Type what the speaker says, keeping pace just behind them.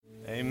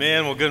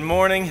Amen. Well, good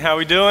morning. How are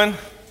we doing?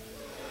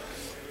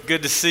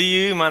 Good to see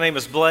you. My name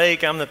is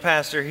Blake. I'm the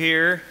pastor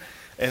here,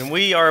 and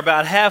we are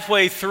about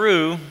halfway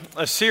through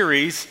a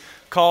series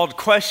called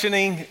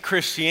Questioning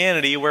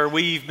Christianity, where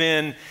we've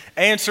been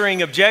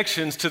answering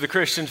objections to the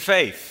Christian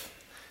faith.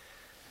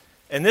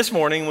 And this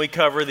morning we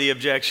cover the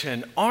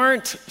objection,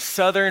 aren't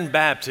Southern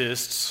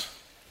Baptists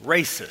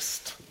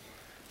racist?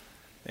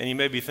 And you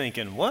may be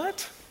thinking,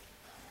 what?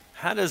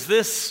 How does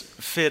this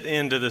fit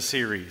into the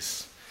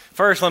series?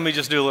 First, let me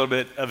just do a little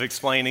bit of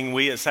explaining.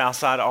 We at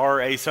Southside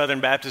are a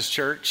Southern Baptist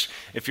church.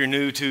 If you're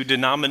new to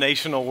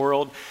denominational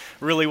world,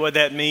 really what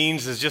that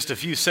means is just a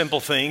few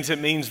simple things. It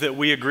means that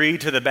we agree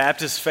to the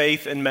Baptist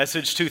Faith and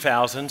Message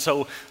 2000.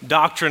 So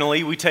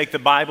doctrinally, we take the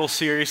Bible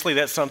seriously.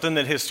 That's something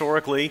that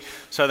historically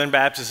Southern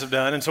Baptists have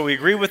done. And so we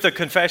agree with the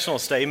confessional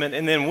statement.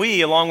 And then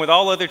we, along with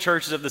all other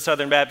churches of the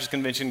Southern Baptist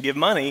Convention, give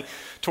money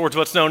towards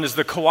what's known as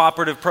the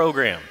cooperative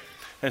program.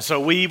 And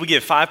so we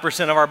give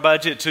 5% of our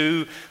budget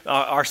to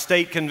our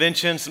state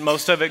conventions.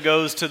 Most of it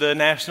goes to the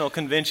national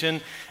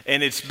convention.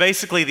 And it's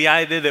basically the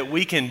idea that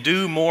we can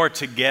do more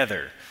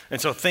together.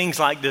 And so things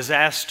like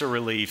disaster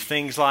relief,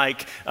 things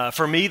like,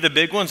 for me, the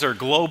big ones are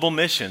global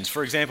missions.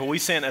 For example, we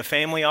sent a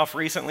family off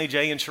recently,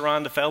 Jay and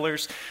Sharonda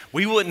Fellers.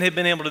 We wouldn't have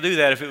been able to do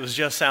that if it was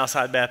just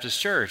Southside Baptist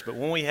Church. But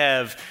when we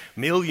have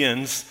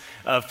millions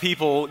of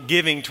people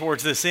giving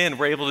towards this end,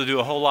 we're able to do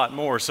a whole lot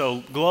more.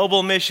 So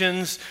global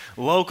missions,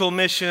 local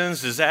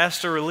missions,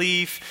 disaster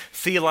relief,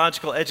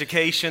 theological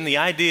education. The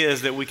idea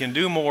is that we can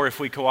do more if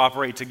we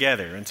cooperate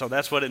together. And so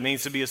that's what it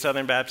means to be a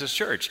Southern Baptist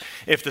church.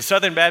 If the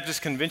Southern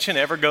Baptist Convention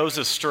ever goes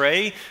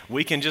astray,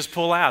 we can just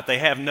pull out. They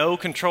have no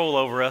control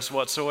over us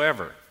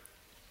whatsoever.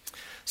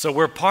 So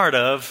we're part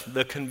of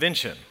the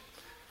convention.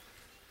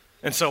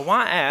 And so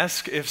why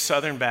ask if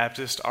Southern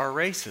Baptists are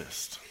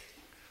racist?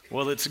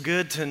 Well, it's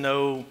good to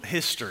know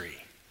history.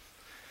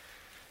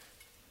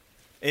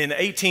 In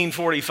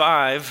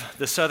 1845,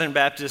 the Southern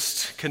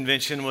Baptist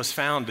Convention was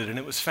founded, and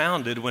it was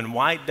founded when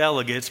white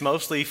delegates,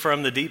 mostly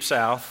from the Deep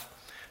South,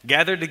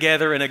 gathered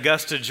together in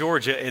Augusta,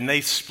 Georgia, and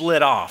they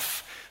split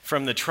off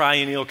from the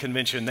Triennial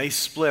Convention. They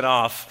split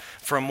off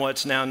from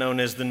what's now known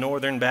as the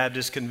Northern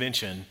Baptist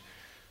Convention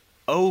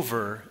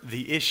over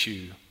the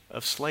issue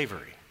of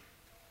slavery.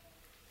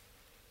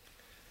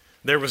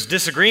 There was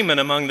disagreement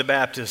among the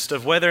Baptists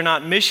of whether or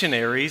not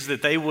missionaries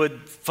that they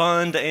would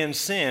fund and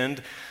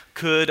send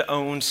could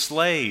own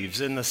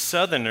slaves. And the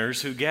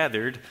Southerners who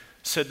gathered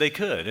said they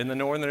could. And the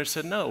Northerners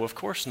said, no, of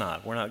course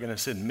not. We're not going to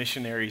send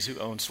missionaries who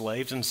own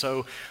slaves. And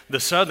so the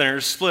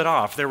Southerners split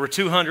off. There were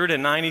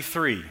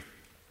 293.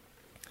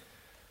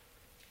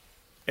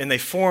 And they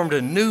formed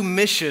a new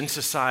mission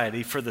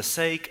society for the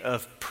sake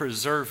of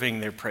preserving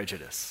their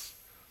prejudice,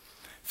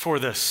 for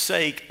the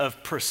sake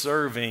of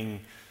preserving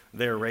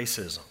their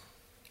racism.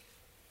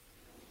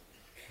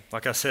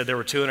 Like I said, there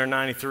were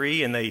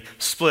 293, and they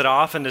split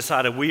off and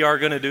decided, we are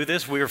going to do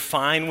this. We are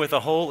fine with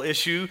the whole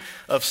issue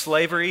of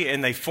slavery.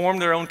 And they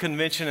formed their own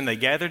convention, and they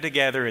gathered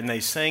together, and they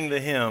sang the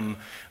hymn,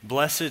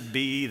 "Blessed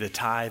be the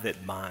tie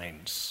that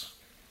binds."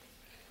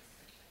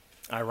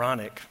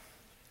 Ironic.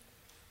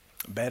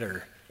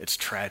 Better, it's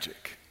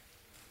tragic.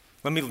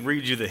 Let me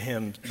read you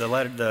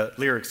the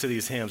lyrics to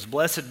these hymns.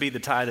 Blessed be the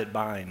tie that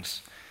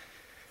binds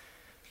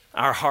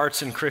our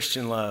hearts in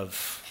Christian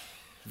love,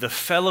 the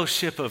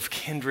fellowship of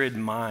kindred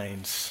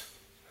minds.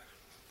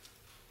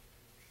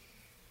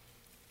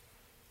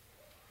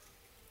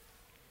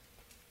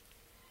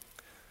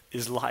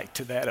 Is like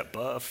to that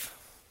above.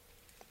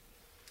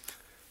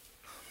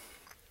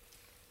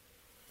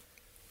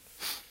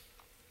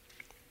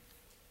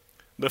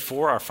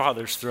 Before our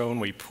Father's throne,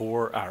 we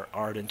pour our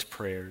ardent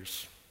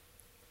prayers.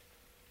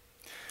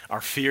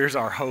 Our fears,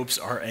 our hopes,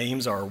 our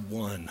aims are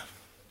one.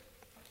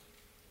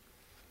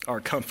 Our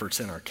comforts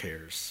and our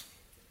cares.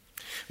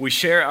 We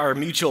share our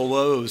mutual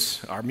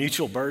woes, our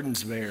mutual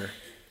burdens bear,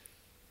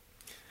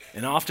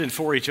 and often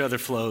for each other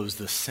flows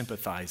the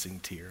sympathizing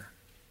tear.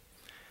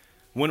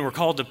 When we're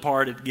called to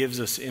part, it gives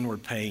us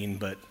inward pain,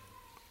 but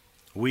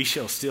we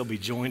shall still be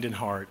joined in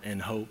heart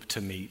and hope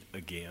to meet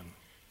again.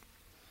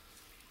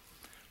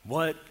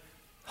 What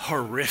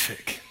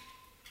horrific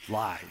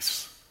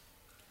lies.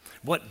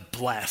 What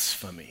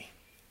blasphemy.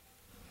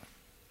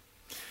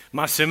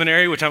 My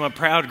seminary, which I'm a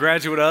proud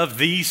graduate of,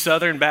 the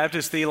Southern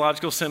Baptist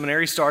Theological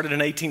Seminary, started in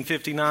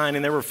 1859,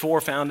 and there were 4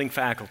 founding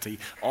faculty.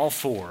 All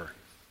 4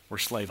 were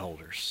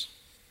slaveholders.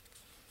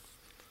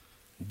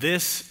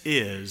 This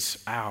is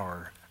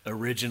our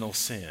original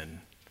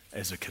sin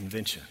as a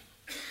convention.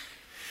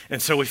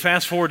 And so we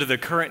fast forward to the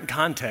current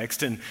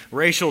context, and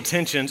racial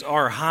tensions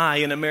are high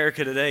in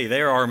America today.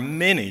 There are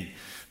many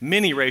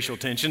racial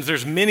tensions.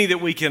 There's many that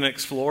we can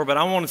explore, but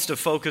I want us to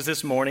focus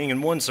this morning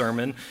in one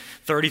sermon,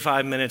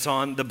 35 minutes,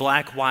 on the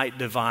black-white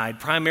divide,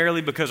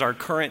 primarily because our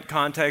current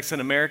context in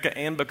America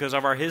and because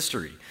of our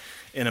history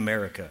in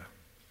America.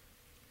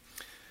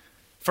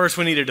 First,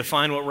 we need to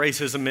define what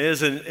racism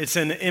is, and it's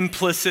an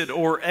implicit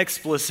or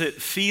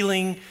explicit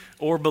feeling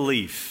or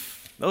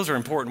belief. Those are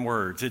important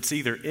words. It's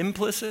either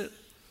implicit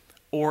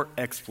or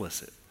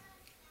explicit.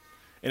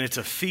 And it's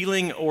a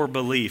feeling or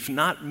belief,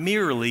 not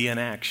merely an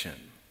action.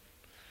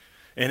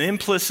 An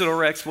implicit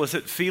or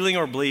explicit feeling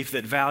or belief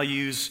that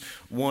values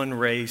one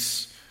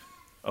race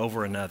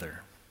over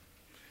another.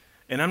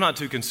 And I'm not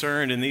too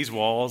concerned in these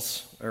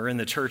walls or in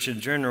the church in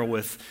general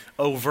with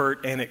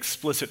overt and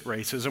explicit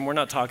racism. We're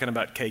not talking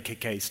about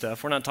KKK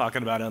stuff. We're not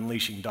talking about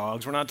unleashing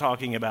dogs. We're not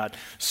talking about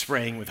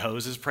spraying with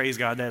hoses. Praise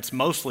God, that's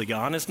mostly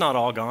gone. It's not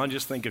all gone.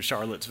 Just think of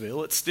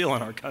Charlottesville. It's still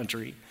in our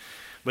country.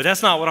 But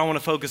that's not what I want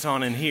to focus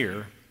on in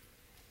here.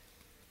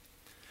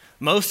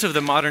 Most of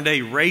the modern day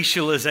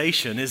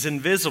racialization is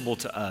invisible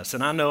to us.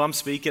 And I know I'm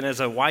speaking as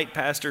a white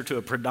pastor to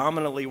a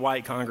predominantly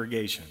white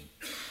congregation.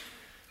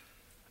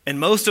 And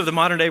most of the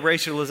modern day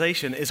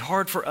racialization is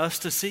hard for us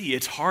to see.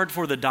 It's hard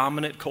for the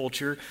dominant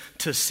culture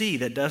to see.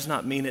 That does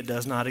not mean it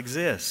does not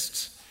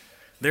exist.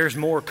 There's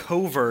more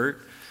covert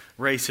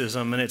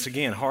racism, and it's,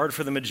 again, hard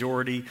for the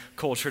majority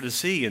culture to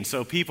see. And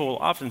so people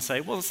often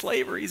say, well,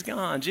 slavery's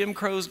gone, Jim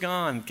Crow's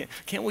gone.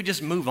 Can't we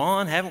just move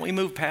on? Haven't we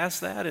moved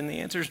past that? And the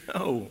answer is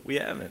no, we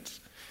haven't.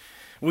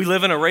 We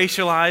live in a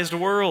racialized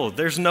world.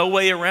 There's no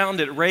way around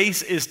it.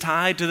 Race is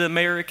tied to the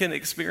American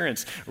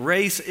experience.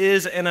 Race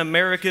is an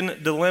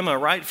American dilemma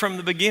right from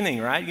the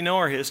beginning, right? You know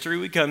our history.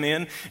 We come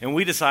in and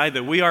we decide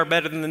that we are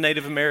better than the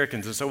Native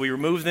Americans, and so we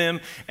remove them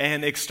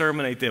and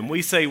exterminate them.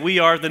 We say we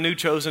are the new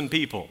chosen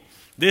people.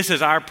 This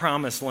is our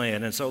promised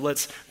land, and so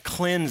let's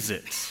cleanse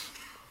it.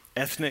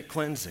 Ethnic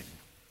cleansing.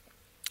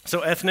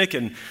 So ethnic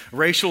and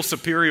racial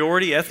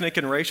superiority, ethnic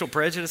and racial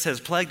prejudice has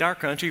plagued our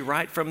country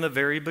right from the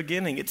very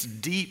beginning. It's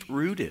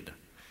deep-rooted.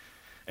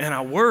 And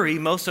I worry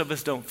most of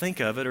us don't think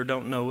of it or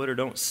don't know it or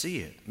don't see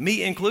it.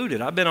 Me included.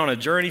 I've been on a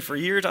journey for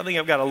years. I think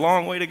I've got a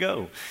long way to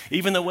go.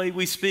 Even the way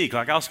we speak.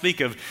 Like I'll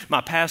speak of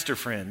my pastor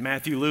friend,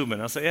 Matthew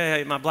Lubin. I'll say,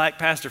 hey, my black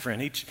pastor friend,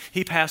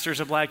 he pastors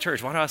a black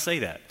church. Why do I say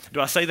that?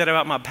 Do I say that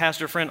about my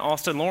pastor friend,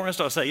 Austin Lawrence?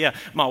 Do I say, yeah,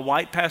 my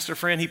white pastor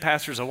friend, he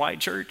pastors a white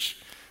church?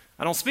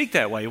 I don't speak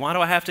that way. Why do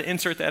I have to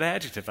insert that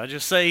adjective? I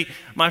just say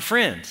my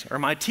friend or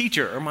my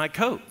teacher or my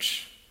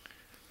coach.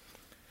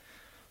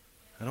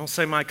 I don't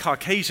say my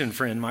Caucasian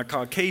friend, my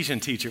Caucasian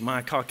teacher,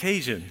 my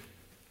Caucasian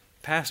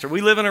pastor. We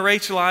live in a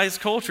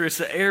racialized culture. It's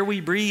the air we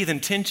breathe,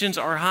 and tensions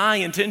are high.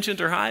 And tensions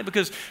are high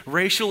because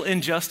racial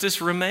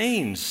injustice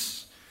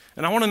remains.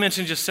 And I want to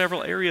mention just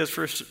several areas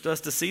for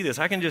us to see this.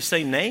 I can just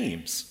say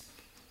names.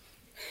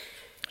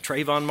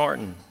 Trayvon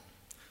Martin,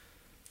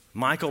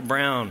 Michael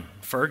Brown,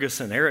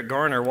 Ferguson, Eric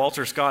Garner,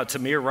 Walter Scott,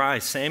 Tamir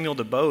Rice, Samuel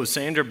DeBose,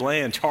 Sandra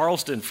Bland,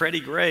 Charleston, Freddie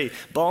Gray,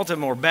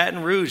 Baltimore,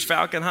 Baton Rouge,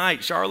 Falcon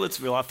Heights,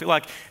 Charlottesville. I feel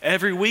like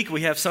every week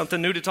we have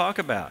something new to talk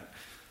about.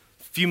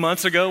 A few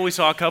months ago, we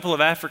saw a couple of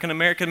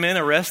African-American men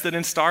arrested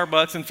in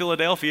Starbucks in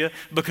Philadelphia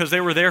because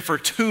they were there for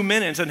 2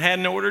 minutes and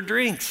hadn't ordered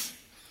drinks.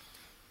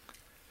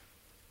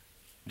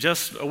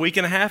 Just a week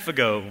and a half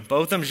ago,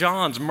 Botham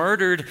Jean's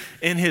murdered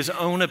in his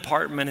own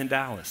apartment in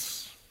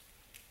Dallas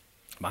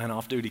by an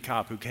off-duty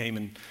cop who came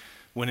and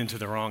went into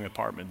the wrong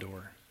apartment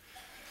door.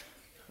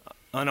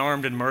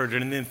 Unarmed and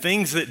murdered. And then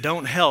things that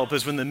don't help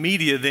is when the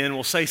media then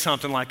will say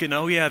something like,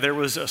 oh yeah, there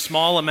was a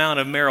small amount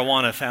of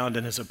marijuana found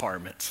in his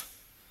apartment.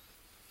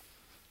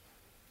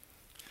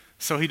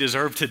 So he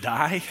deserved to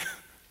die?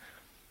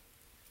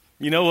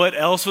 You know what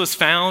else was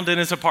found in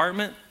his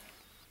apartment?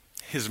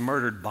 His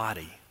murdered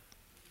body.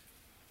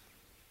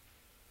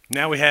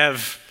 Now we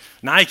have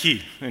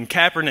Nike and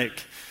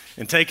Kaepernick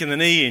and taking the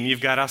knee,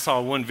 and I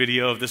saw one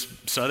video of this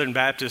Southern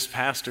Baptist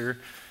pastor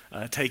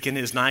taking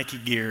his Nike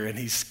gear, and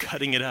he's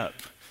cutting it up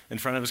in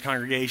front of his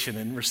congregation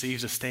and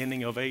receives a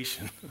standing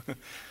ovation.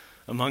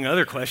 Among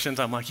other questions,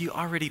 I'm like, you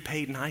already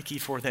paid Nike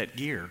for that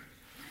gear.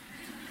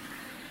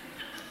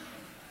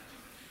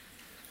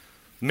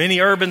 Many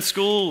urban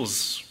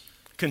schools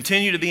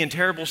continue to be in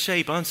terrible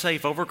shape,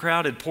 unsafe,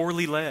 overcrowded,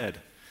 poorly led.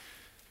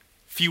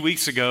 A few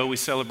weeks ago, we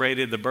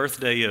celebrated the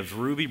birthday of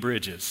Ruby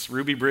Bridges.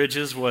 Ruby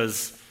Bridges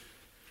was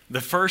the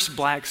first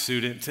black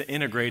student to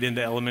integrate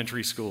into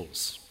elementary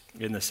schools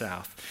in the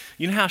South.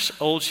 You know how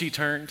old she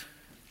turned?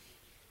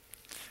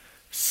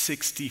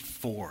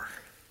 64.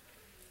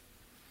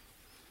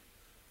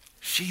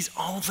 She's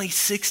only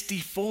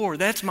 64.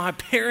 That's my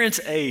parents'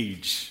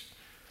 age.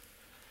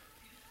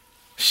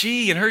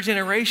 She and her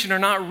generation are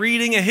not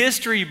reading a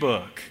history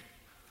book.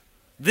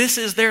 This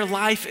is their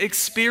life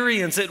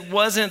experience. It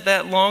wasn't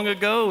that long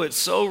ago. It's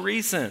so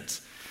recent.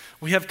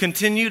 We have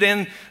continued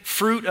and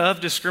fruit of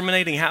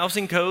discriminating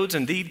housing codes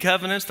and deed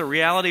covenants, the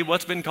reality of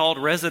what's been called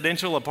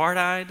residential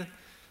apartheid.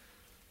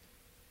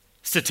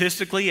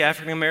 Statistically,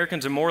 African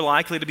Americans are more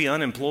likely to be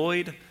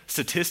unemployed,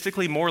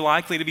 statistically more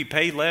likely to be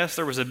paid less.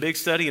 There was a big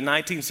study in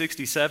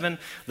 1967.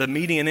 The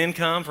median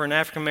income for an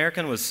African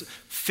American was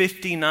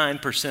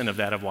 59% of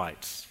that of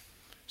whites.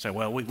 So,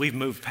 well, we've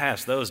moved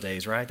past those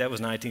days, right? That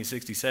was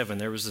 1967.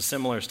 There was a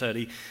similar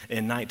study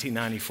in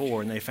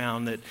 1994, and they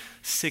found that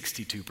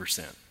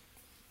 62%.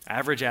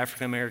 Average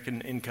African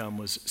American income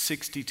was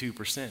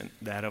 62%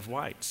 that of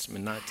whites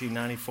in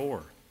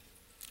 1994,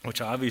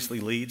 which obviously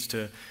leads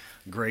to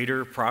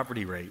greater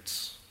property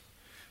rates.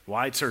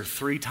 Whites are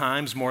 3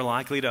 times more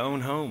likely to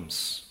own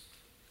homes.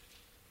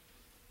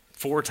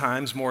 4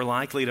 times more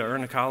likely to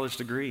earn a college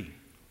degree,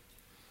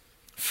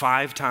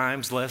 5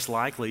 times less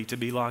likely to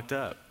be locked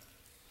up.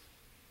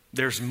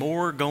 There's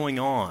more going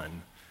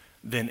on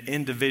than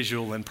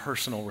individual and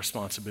personal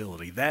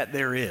responsibility. That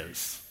there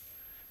is,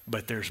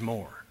 but there's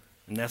more.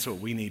 And that's what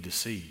we need to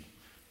see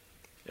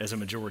as a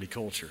majority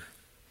culture.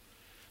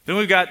 Then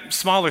we've got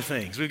smaller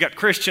things. We've got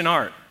Christian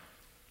art.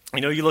 You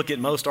know, you look at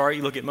most art,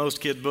 you look at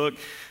most kid book,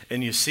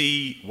 and you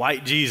see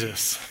white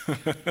Jesus.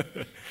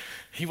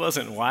 He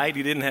wasn't white.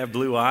 He didn't have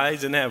blue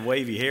eyes, didn't have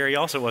wavy hair. He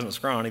also wasn't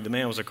scrawny. The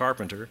man was a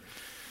carpenter.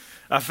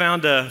 I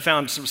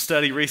found some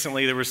study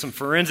recently. There was some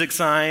forensic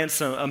science,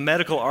 a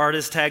medical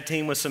artist tag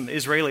team with some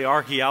Israeli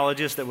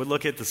archaeologists that would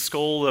look at the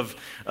skull of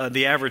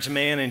the average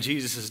man in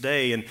Jesus'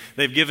 day, and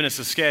they've given us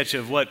a sketch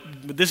of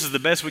this is the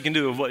best we can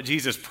do of what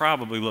Jesus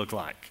probably looked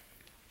like.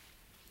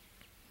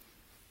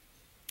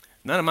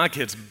 None of my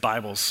kids'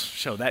 Bibles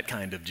show that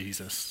kind of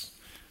Jesus.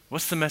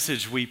 What's the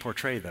message we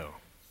portray, though?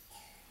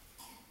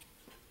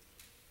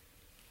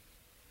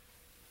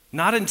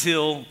 Not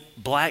until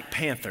Black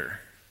Panther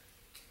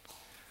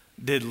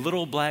did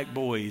little black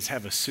boys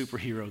have a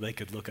superhero they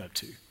could look up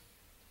to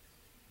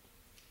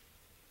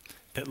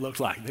that looked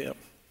like them.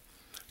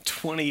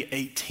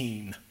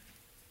 2018.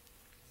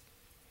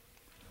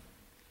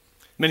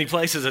 Many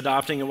places,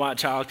 adopting a white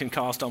child can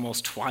cost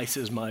almost twice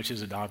as much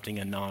as adopting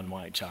a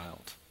non-white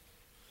child.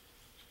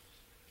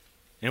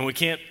 And we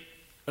can't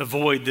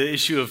avoid the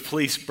issue of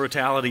police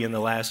brutality in the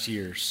last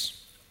years.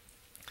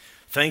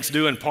 Thanks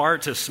due in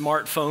part to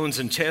smartphones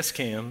and chest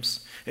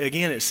cams,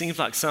 again, it seems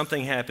like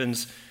something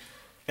happens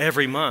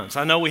every month.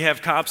 I know we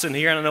have cops in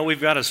here, and I know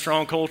we've got a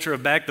strong culture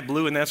of back the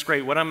blue, and that's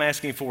great. What I'm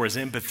asking for is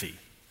empathy,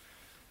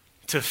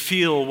 to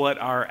feel what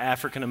our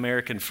African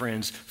American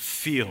friends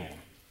feel,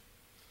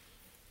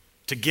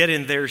 to get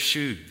in their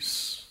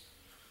shoes.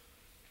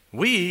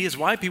 We, as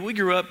white people, we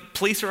grew up,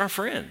 police are our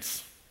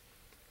friends.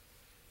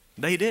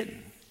 They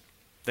didn't.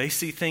 They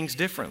see things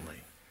differently.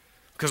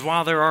 Because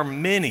while there are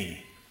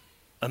many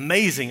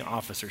amazing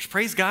officers,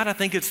 praise God, I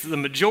think it's the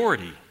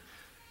majority,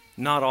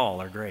 not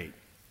all are great.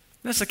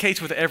 That's the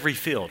case with every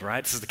field,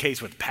 right? This is the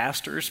case with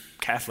pastors,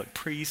 Catholic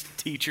priests,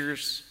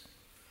 teachers.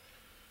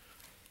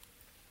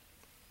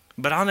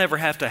 But I'll never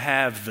have to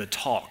have the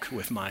talk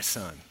with my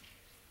son.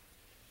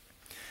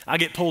 I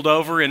get pulled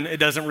over and it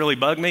doesn't really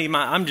bug me.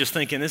 I'm just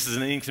thinking this is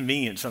an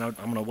inconvenience and I'm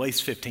going to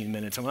waste 15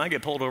 minutes. And when I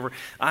get pulled over,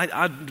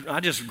 I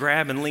just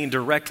grab and lean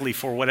directly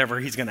for whatever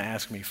he's going to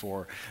ask me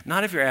for.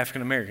 Not if you're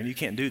African American. You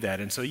can't do that.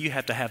 And so you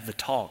have to have the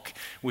talk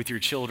with your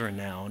children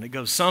now. And it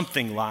goes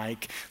something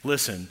like,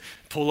 listen,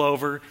 pull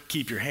over,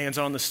 keep your hands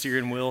on the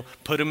steering wheel,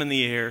 put them in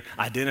the air,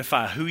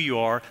 identify who you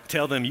are,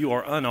 tell them you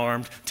are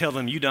unarmed, tell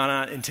them you do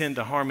not intend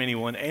to harm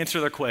anyone,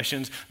 answer their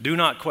questions, do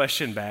not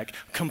question back,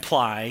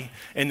 comply,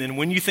 and then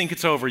when you think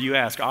it's over, you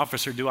ask,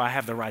 officer, do I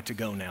have the right to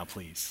go now,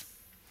 please?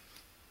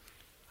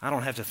 I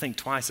don't have to think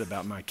twice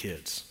about my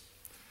kids.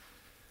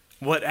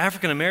 What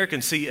African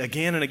Americans see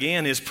again and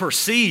again is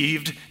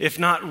perceived, if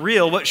not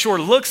real, what sure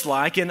looks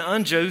like an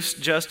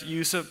unjust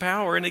use of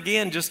power. And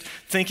again, just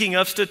thinking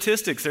of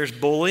statistics, there's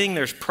bullying,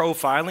 there's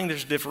profiling,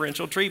 there's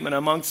differential treatment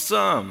amongst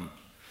some.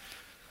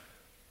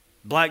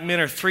 Black men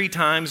are 3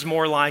 times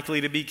more likely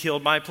to be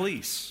killed by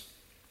police.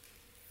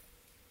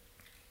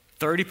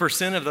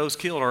 30% of those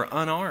killed are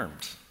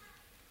unarmed.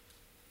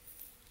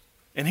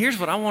 And here's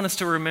what I want us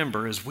to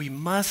remember is we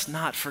must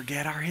not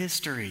forget our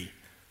history.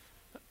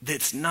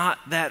 That's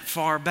not that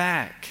far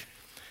back.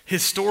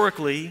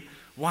 Historically,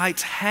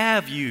 whites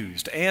have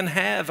used and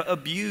have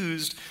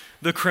abused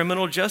the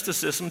criminal justice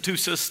system to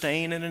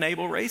sustain and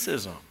enable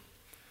racism.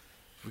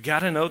 We got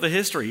to know the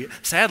history.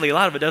 Sadly, a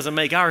lot of it doesn't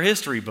make our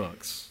history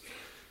books.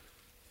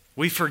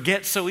 We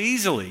forget so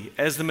easily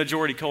as the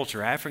majority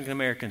culture. African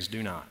Americans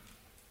do not.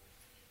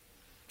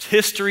 It's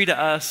history to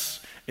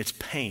us, it's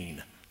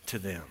pain to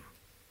them.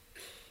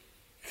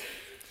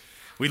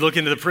 We look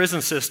into the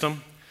prison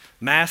system.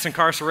 Mass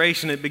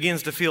incarceration, it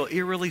begins to feel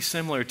eerily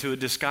similar to a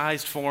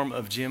disguised form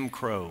of Jim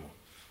Crow,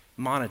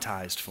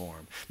 monetized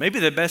form. Maybe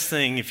the best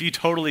thing, if you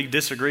totally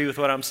disagree with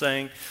what I'm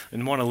saying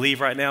and want to leave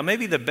right now,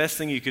 maybe the best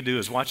thing you could do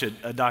is watch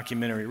a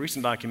documentary, a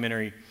recent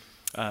documentary.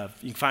 You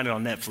can find it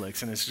on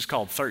Netflix, and it's just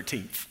called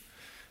 13th,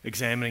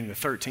 examining the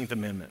 13th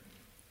Amendment.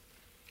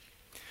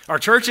 Our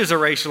churches are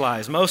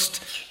racialized.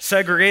 Most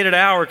segregated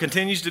hour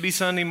continues to be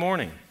Sunday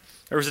morning.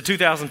 There was a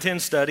 2010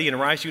 study, and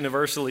Rice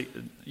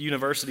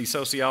University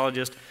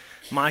sociologist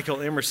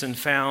Michael Emerson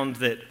found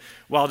that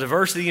while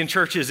diversity in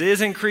churches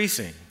is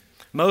increasing,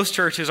 most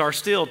churches are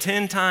still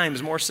 10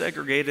 times more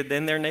segregated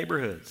than their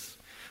neighborhoods,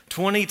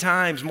 20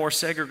 times more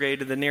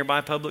segregated than nearby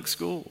public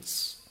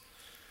schools.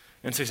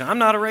 And so he said, I'm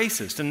not a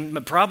racist,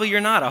 and probably you're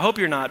not. I hope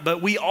you're not,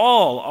 but we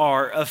all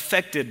are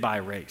affected by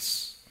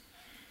race.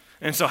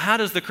 And so how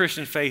does the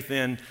Christian faith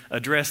then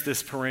address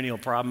this perennial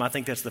problem? I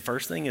think that's the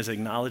first thing, is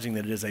acknowledging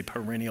that it is a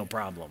perennial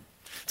problem.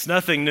 It's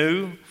nothing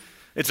new.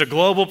 It's a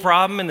global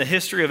problem in the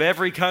history of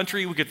every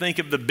country. We could think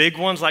of the big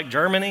ones like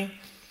Germany,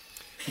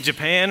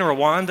 Japan,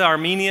 Rwanda,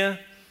 Armenia.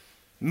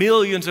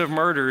 Millions of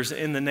murders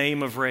in the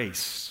name of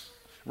race.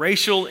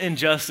 Racial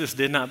injustice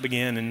did not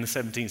begin in the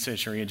 17th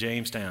century in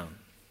Jamestown.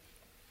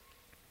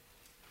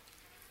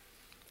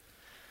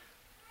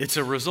 It's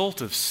a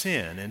result of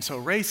sin, and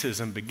so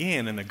racism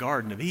began in the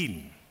Garden of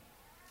Eden.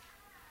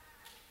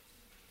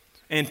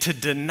 And to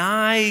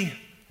deny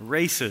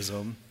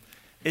racism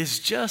is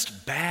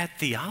just bad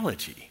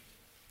theology.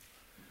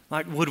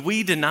 Like, would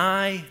we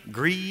deny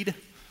greed?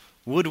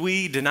 Would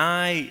we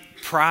deny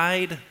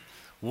pride?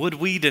 Would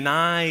we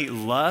deny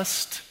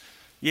lust?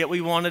 Yet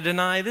we want to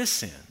deny this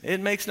sin. It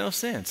makes no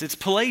sense. It's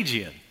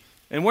Pelagian.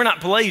 And we're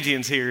not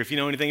Pelagians here if you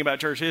know anything about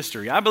church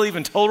history. I believe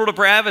in total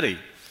depravity.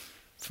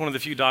 It's one of the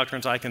few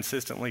doctrines I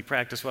consistently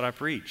practice what I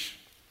preach.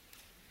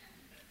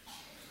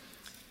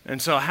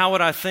 And so how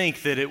would I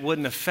think that it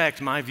wouldn't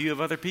affect my view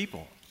of other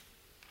people?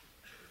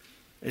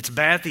 It's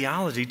bad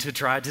theology to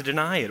try to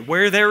deny it.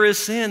 Where there is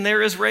sin,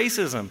 there is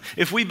racism.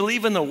 If we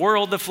believe in the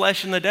world, the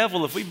flesh, and the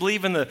devil, if we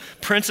believe in the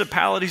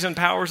principalities and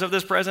powers of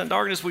this present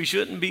darkness, we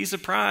shouldn't be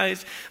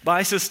surprised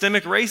by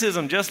systemic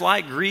racism, just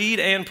like greed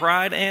and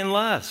pride and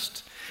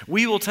lust.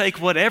 We will take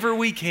whatever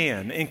we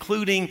can,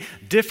 including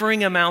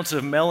differing amounts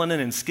of melanin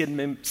and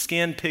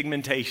skin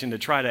pigmentation, to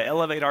try to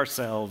elevate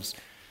ourselves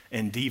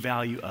and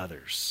devalue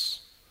others.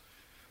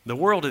 The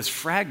world is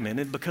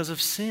fragmented because of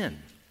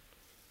sin.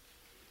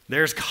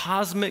 There's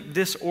cosmic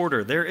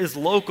disorder. There is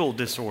local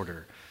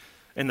disorder.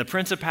 And the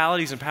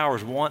principalities and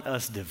powers want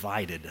us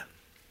divided.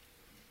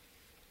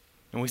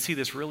 And we see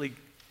this really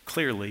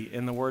clearly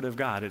in the Word of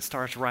God. It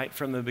starts right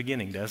from the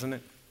beginning, doesn't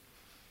it?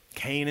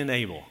 Cain and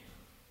Abel.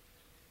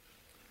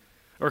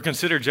 Or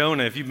consider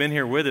Jonah. If you've been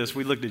here with us,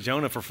 we looked at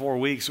Jonah for 4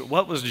 weeks.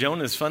 What was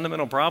Jonah's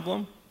fundamental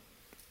problem?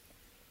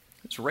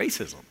 It's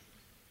racism.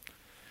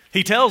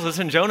 He tells us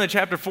in Jonah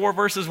chapter 4,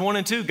 verses 1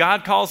 and 2,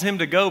 God calls him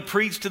to go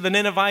preach to the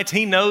Ninevites.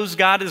 He knows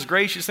God is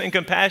gracious and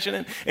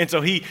compassionate, and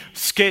so he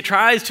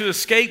tries to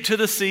escape to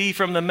the sea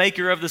from the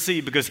maker of the sea,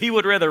 because he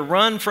would rather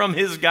run from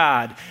his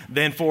God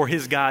than for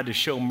his God to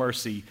show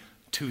mercy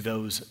to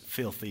those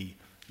filthy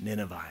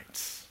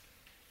Ninevites.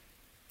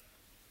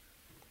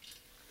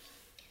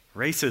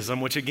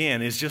 Racism, which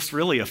again is just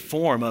really a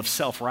form of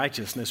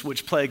self-righteousness,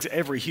 which plagues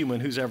every human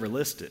who's ever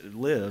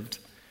lived,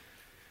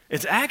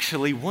 it's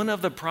actually one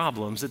of the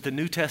problems that the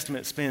New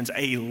Testament spends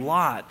a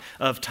lot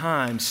of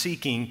time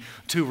seeking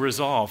to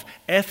resolve.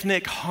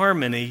 Ethnic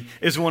harmony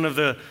is one of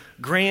the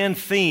grand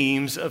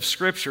themes of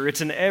Scripture.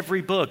 It's in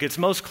every book. It's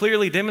most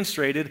clearly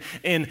demonstrated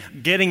in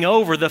getting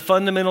over the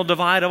fundamental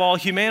divide of all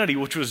humanity,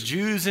 which was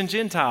Jews and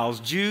Gentiles,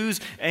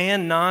 Jews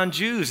and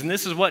non-Jews. And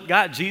this is what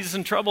got Jesus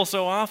in trouble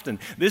so often.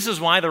 This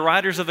is why the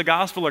writers of the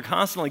gospel are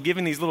constantly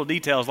giving these little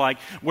details like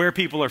where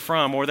people are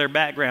from or their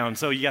background.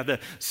 So you got the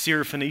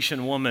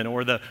Syrophoenician woman,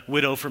 or the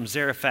widow from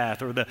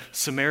Zarephath, or the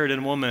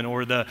Samaritan woman,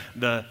 or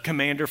the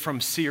commander from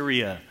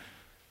Syria.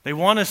 They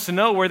want us to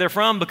know where they're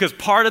from, because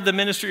part of the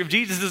ministry of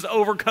Jesus is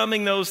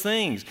overcoming those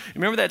things.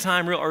 Remember that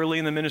time real early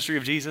in the ministry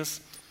of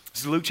Jesus?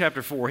 This is Luke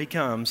chapter 4. He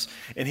comes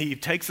and he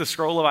takes the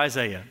scroll of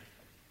Isaiah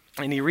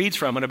and he reads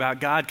from it about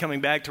God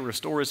coming back to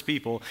restore his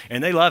people,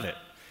 and they love it.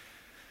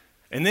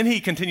 And then he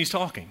continues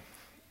talking,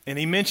 and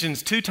he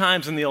mentions 2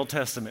 times in the Old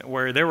Testament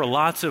where there were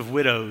lots of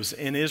widows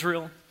in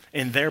Israel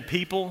and their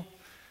people,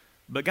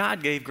 but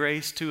God gave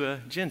grace to a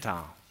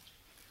Gentile.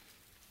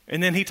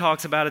 And then he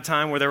talks about a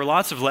time where there were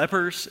lots of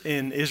lepers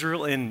in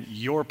Israel and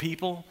your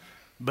people,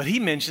 but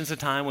he mentions a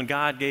time when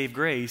God gave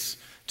grace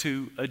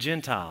to a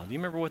Gentile. Do you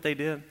remember what they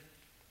did?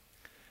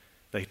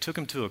 They took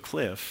him to a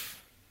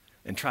cliff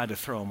and tried to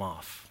throw him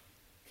off.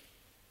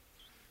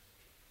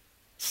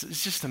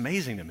 It's just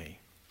amazing to me.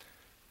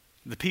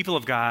 The people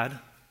of God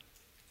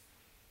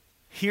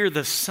hear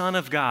the Son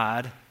of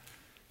God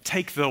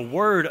take the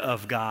Word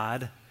of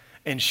God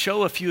and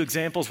show a few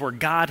examples where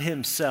God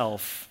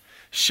himself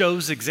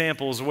shows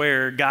examples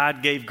where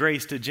God gave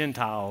grace to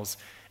Gentiles,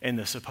 and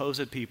the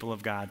supposed people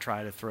of God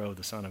try to throw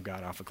the Son of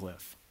God off a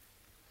cliff.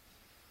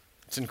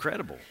 It's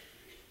incredible.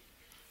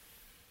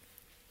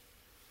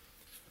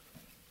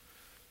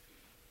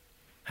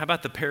 How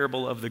about the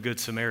parable of the Good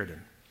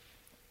Samaritan?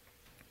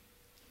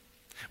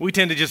 We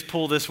tend to just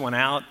pull this one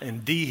out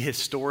and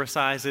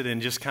dehistoricize it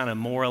and just kind of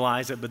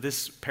moralize it, but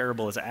this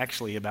parable is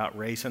actually about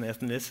race and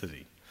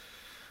ethnicity.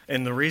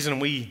 And the reason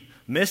we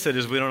miss it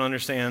is we don't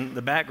understand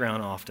the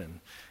background often.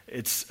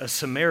 It's a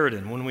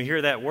Samaritan. When we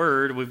hear that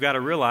word, we've got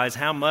to realize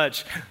how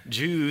much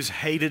Jews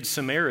hated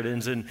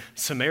Samaritans and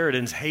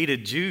Samaritans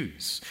hated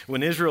Jews.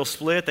 When Israel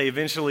split,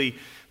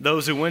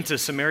 those who went to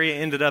Samaria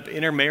ended up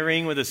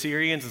intermarrying with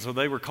Assyrians, and so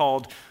they were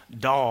called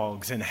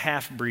dogs and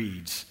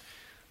half-breeds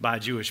by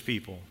Jewish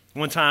people.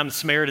 One time the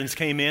Samaritans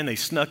came in, they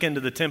snuck into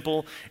the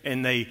temple,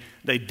 and they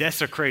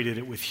desecrated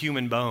it with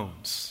human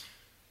bones.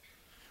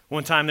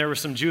 One time there were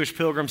some Jewish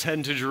pilgrims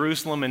heading to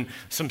Jerusalem, and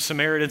some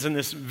Samaritans in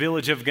this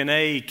village of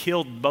Ganei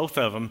killed both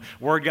of them.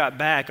 Word got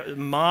back, a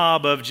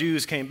mob of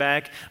Jews came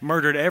back,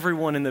 murdered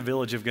everyone in the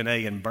village of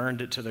Ganei, and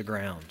burned it to the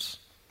ground.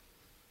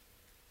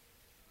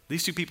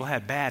 These 2 people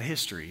had bad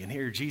history, and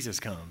here Jesus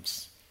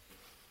comes.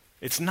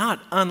 It's not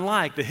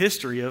unlike the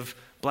history of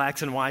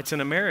blacks and whites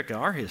in America,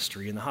 our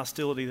history and the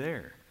hostility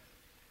there.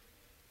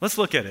 Let's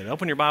look at it.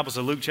 Open your Bibles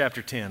to Luke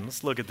chapter 10.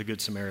 Let's look at the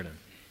Good Samaritan.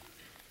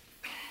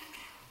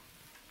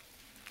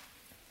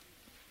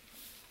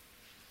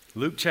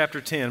 Luke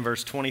chapter 10,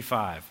 verse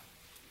 25.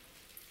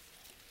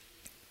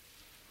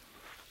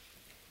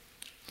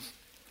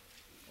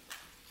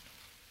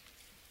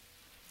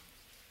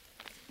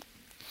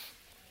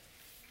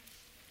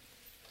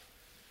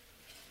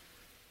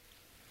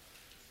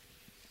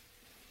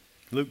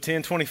 Luke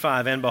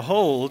 10:25, and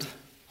behold,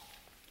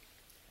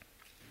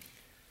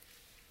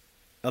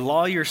 a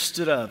lawyer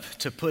stood up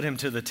to put him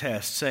to the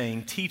test,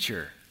 saying,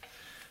 Teacher,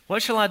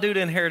 what shall I do to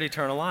inherit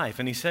eternal life?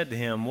 And he said to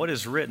him, What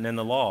is written in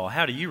the law?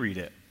 How do you read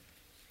it?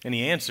 And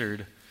he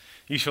answered,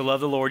 You shall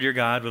love the Lord your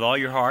God with all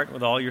your heart,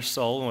 with all your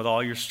soul, and with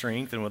all your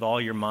strength, and with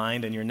all your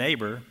mind, and your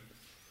neighbor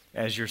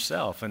as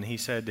yourself. And he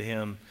said to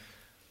him,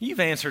 You've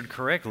answered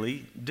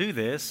correctly. Do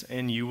this,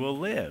 and you will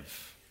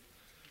live.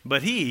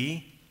 But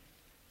he,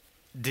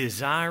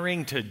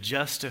 desiring to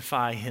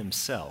justify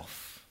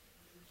himself,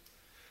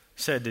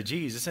 said to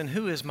Jesus, And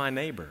who is my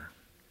neighbor?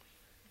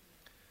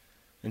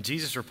 And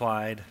Jesus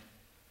replied,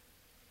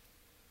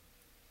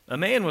 A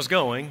man was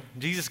going.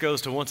 Jesus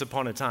goes to once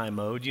upon a time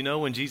mode. You know,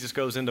 when Jesus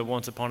goes into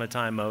once upon a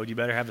time mode, you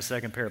better have a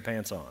second pair of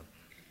pants on.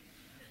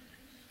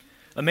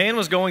 A man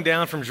was going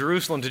down from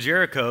Jerusalem to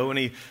Jericho, and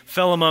he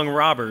fell among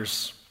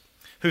robbers,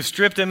 who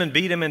stripped him and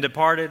beat him and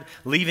departed,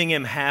 leaving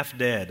him half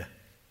dead.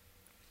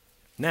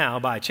 Now,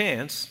 by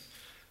chance,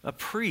 a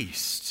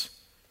priest,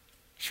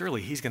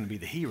 surely he's going to be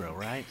the hero,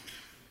 right?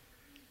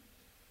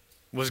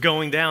 Was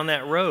going down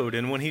that road,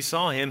 and when he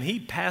saw him, he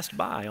passed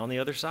by on the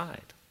other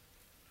side.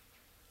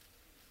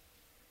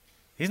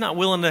 He's not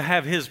willing to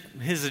have his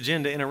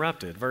agenda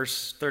interrupted.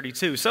 Verse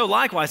 32, So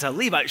likewise a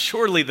Levite,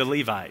 surely the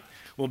Levite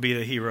will be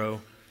the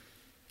hero.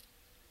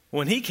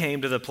 When he came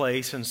to the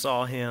place and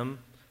saw him,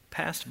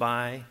 passed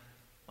by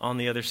on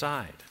the other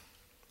side.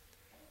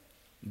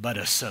 But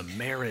a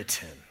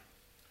Samaritan,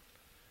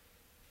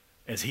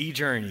 as he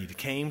journeyed,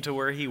 came to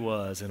where he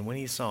was, and when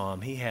he saw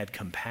him, he had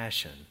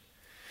compassion.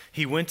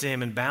 He went to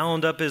him and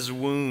bound up his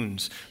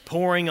wounds,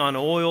 pouring on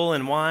oil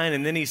and wine,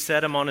 and then he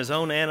set him on his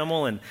own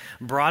animal and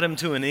brought him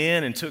to an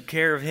inn and took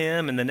care of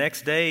him. And the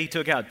next day he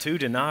took out 2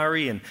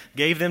 denarii and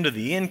gave them to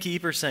the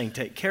innkeeper, saying,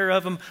 Take care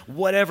of him.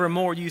 Whatever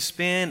more you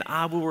spend,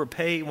 I will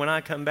repay when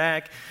I come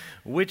back.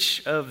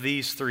 Which of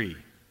these 3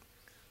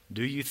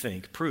 do you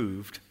think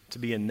proved to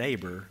be a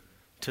neighbor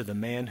to the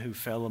man who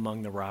fell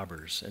among the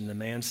robbers? And the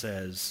man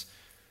says,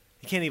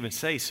 he can't even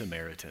say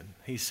Samaritan.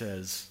 He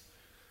says,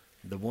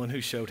 the one who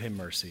showed him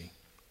mercy.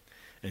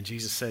 And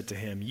Jesus said to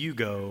him, You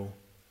go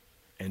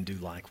and do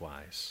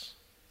likewise.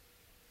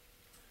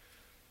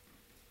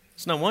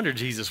 It's no wonder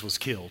Jesus was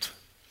killed.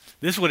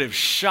 This would have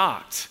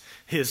shocked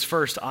his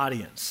first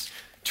audience.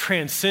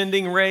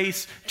 Transcending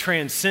race,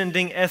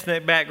 transcending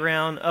ethnic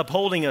background,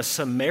 upholding a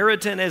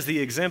Samaritan as the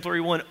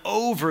exemplary one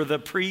over the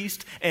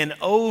priest and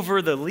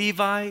over the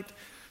Levite.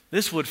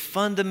 This would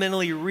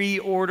fundamentally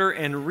reorder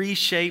and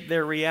reshape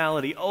their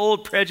reality.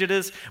 Old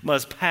prejudice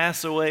must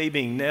pass away,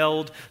 being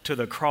nailed to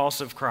the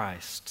cross of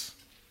Christ.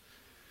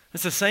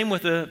 It's the same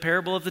with the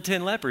parable of the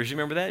 10 lepers. You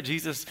remember that?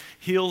 Jesus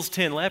heals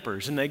 10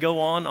 lepers, and they go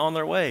on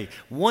their way.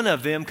 One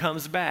of them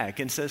comes back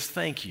and says,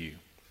 Thank you.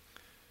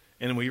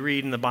 And we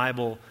read in the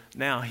Bible,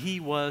 now he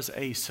was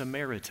a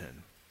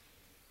Samaritan.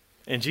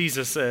 And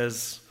Jesus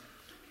says,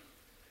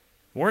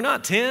 Were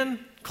not 10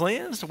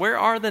 cleansed? Where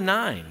are the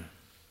 9?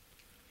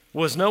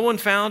 Was no one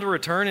found to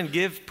return and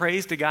give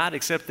praise to God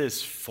except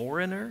this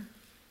foreigner?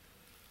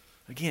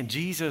 Again,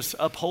 Jesus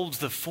upholds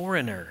the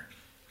foreigner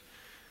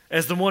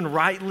as the one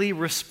rightly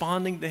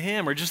responding to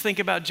him. Or just think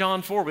about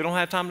John 4. We don't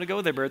have time to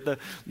go there, but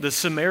the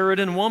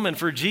Samaritan woman,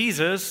 for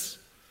Jesus,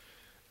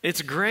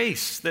 it's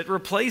grace that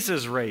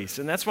replaces race.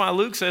 And that's why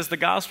Luke says the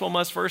gospel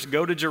must first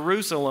go to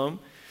Jerusalem,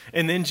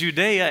 and then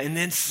Judea, and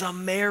then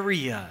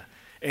Samaria,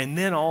 and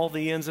then all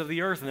the ends of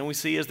the earth. And then we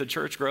see as the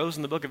church grows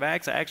in the book of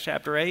Acts, Acts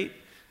chapter 8,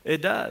 it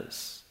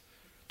does.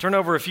 Turn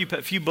over a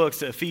few books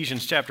to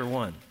Ephesians chapter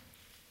 1.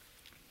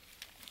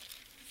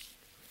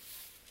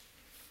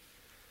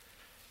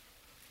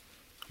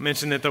 I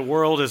mentioned that the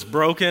world is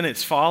broken,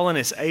 it's fallen,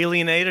 it's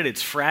alienated,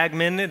 it's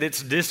fragmented,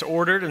 it's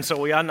disordered, and so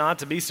we ought not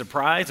to be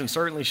surprised and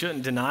certainly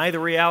shouldn't deny the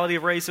reality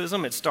of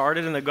racism. It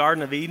started in the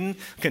Garden of Eden,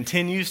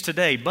 continues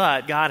today,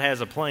 but God has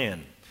a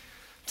plan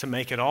to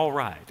make it all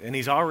right. And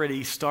he's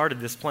already started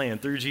this plan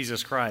through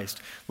Jesus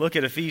Christ. Look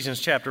at Ephesians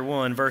chapter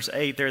 1, verse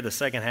 8 there, the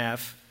second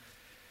half.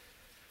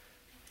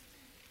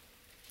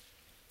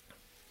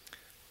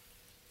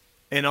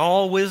 In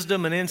all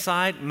wisdom and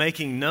insight,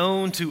 making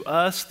known to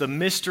us the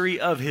mystery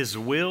of his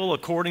will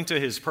according to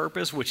his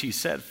purpose, which he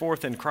set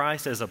forth in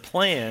Christ as a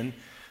plan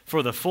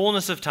for the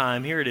fullness of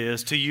time, here it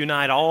is, to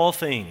unite all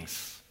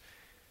things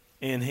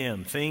in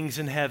him, things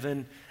in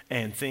heaven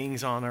and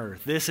things on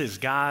earth. This is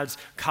God's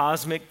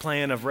cosmic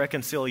plan of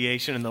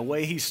reconciliation, and the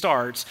way he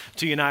starts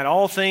to unite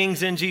all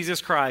things in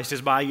Jesus Christ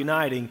is by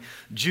uniting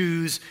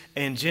Jews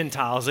and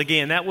Gentiles.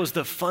 Again, that was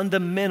the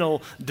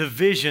fundamental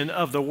division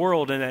of the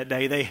world in that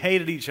day. They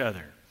hated each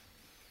other.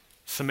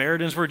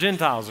 Samaritans were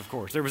Gentiles, of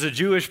course. There was a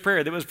Jewish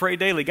prayer that was prayed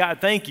daily. God,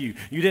 thank you.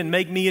 You didn't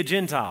make me a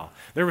Gentile.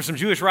 There were some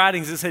Jewish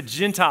writings that said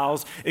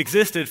Gentiles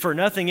existed for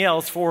nothing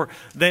else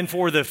than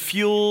for the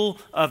fuel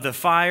of the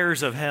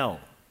fires of hell.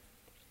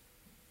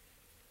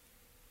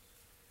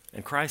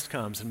 And Christ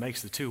comes and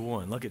makes the two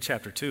one. Look at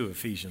chapter 2 of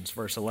Ephesians,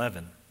 verse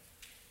 11.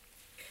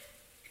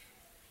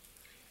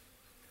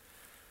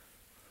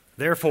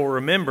 Therefore,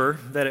 remember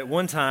that at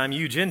one time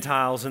you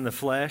Gentiles in the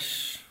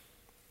flesh,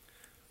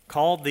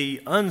 called the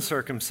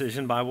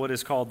uncircumcision by what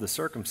is called the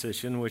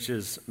circumcision, which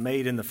is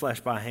made in the flesh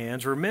by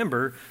hands,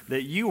 remember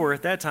that you were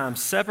at that time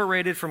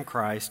separated from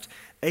Christ,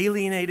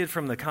 alienated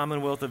from the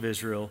commonwealth of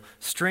Israel,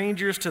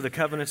 strangers to the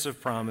covenants of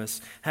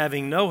promise,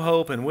 having no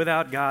hope and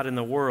without God in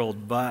the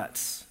world.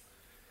 But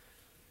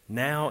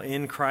now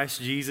in Christ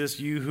Jesus,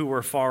 you who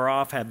were far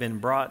off have been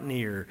brought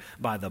near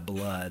by the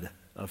blood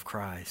of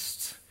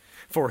Christ.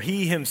 For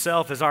he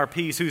himself is our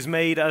peace, who's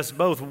made us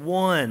both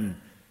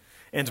one,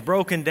 and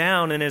broken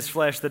down in his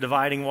flesh the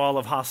dividing wall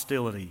of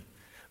hostility,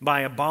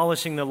 by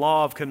abolishing the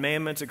law of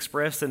commandments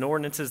expressed in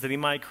ordinances, that he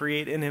might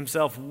create in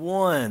himself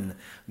one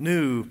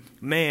new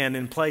man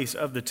in place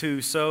of the two,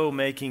 so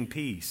making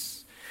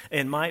peace,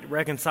 and might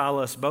reconcile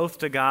us both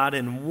to God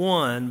in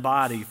one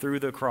body through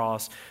the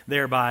cross,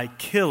 thereby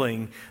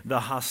killing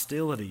the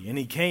hostility. And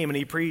he came and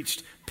he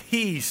preached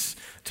peace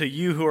to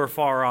you who are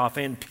far off,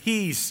 and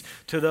peace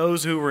to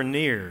those who were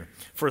near.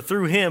 For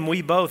through him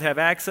we both have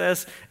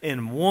access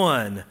in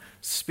one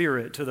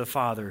Spirit to the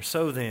Father.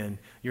 So then,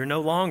 you're no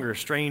longer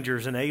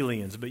strangers and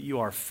aliens, but you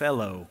are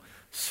fellow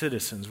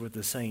citizens with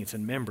the saints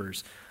and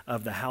members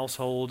of the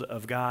household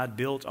of God,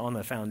 built on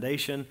the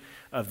foundation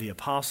of the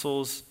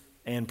apostles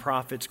and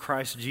prophets,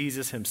 Christ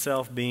Jesus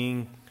himself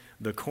being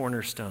the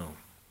cornerstone.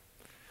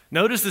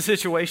 Notice the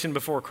situation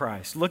before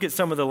Christ. Look at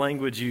some of the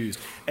language used.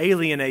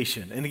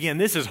 Alienation. And again,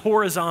 this is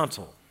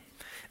horizontal.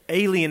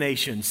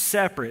 Alienation,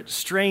 separate,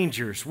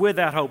 strangers,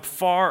 without hope,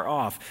 far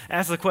off.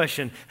 Ask the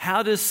question,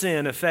 how does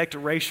sin affect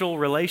racial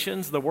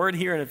relations? The word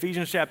here in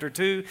Ephesians chapter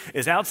 2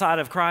 is outside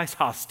of Christ,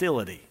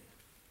 hostility.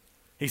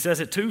 He says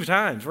it 2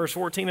 times, verse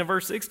 14 and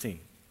verse 16.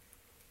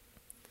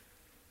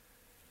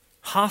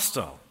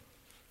 Hostile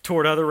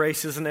toward other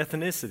races and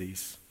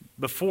ethnicities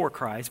before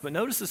Christ, but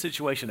notice the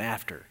situation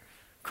after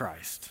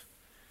Christ.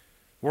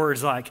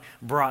 Words like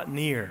brought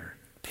near,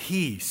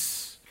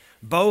 peace.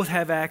 Both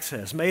have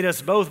access, made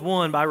us both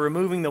one by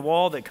removing the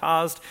wall that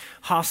caused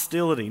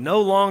hostility. No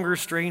longer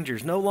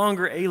strangers, no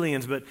longer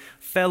aliens, but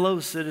fellow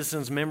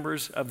citizens,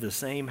 members of the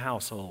same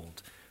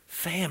household.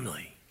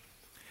 Family.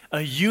 A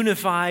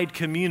unified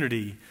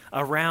community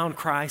around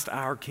Christ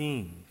our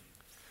King.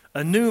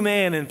 A new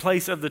man in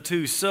place of the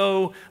two,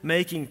 so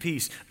making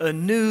peace. A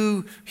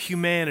new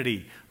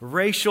humanity.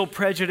 Racial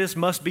prejudice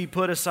must be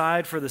put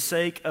aside for the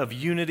sake of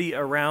unity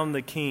around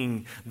the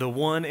King, the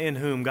one in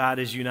whom God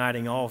is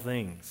uniting all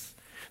things.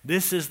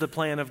 This is the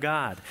plan of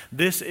God.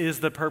 This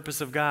is the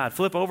purpose of God.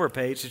 Flip over a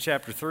page to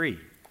chapter 3.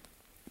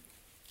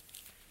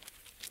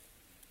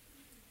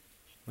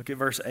 Look at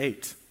verse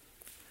 8.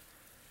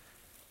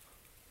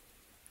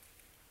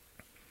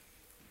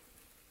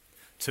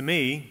 To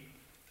me,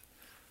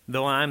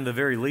 though I am the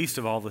very least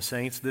of all the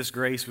saints, this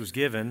grace was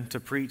given to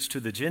preach to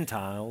the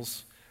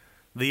Gentiles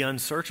the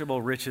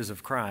unsearchable riches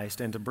of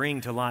Christ, and to bring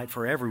to light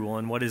for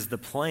everyone what is the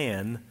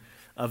plan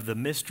of the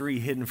mystery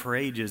hidden for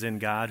ages in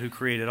God, who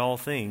created all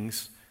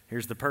things.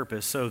 Here's the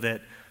purpose, so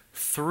that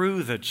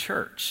through the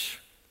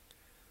church,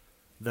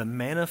 the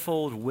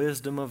manifold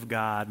wisdom of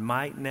God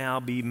might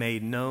now be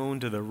made known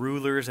to the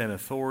rulers and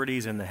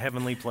authorities in the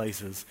heavenly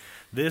places.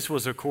 This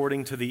was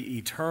according to the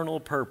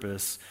eternal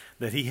purpose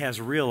that he has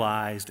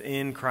realized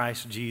in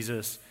Christ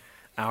Jesus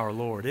our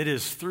Lord. It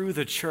is through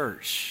the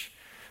church,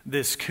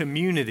 this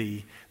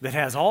community that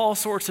has all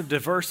sorts of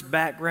diverse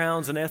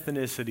backgrounds and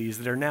ethnicities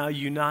that are now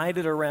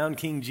united around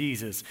King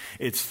Jesus.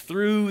 It's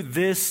through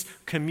this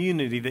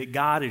community that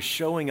God is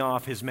showing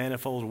off his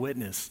manifold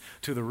witness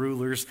to the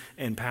rulers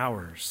and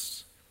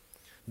powers.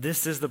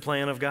 This is the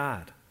plan of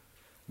God.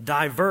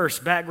 Diverse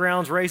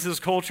backgrounds,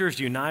 races, cultures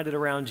united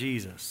around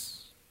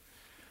Jesus,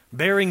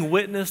 bearing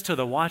witness to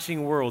the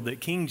watching world that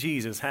King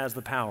Jesus has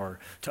the power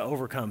to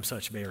overcome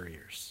such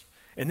barriers.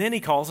 And then he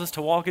calls us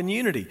to walk in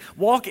unity.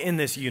 Walk in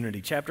this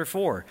unity. Chapter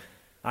 4.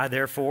 I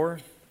therefore,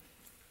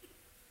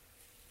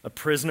 a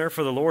prisoner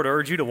for the Lord,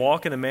 urge you to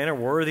walk in a manner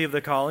worthy of the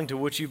calling to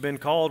which you've been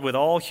called, with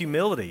all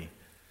humility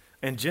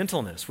and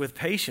gentleness, with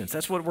patience.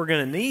 That's what we're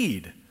going to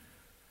need.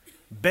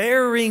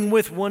 Bearing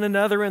with one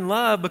another in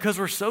love, because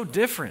we're so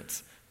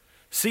different.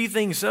 See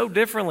things so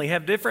differently,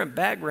 have different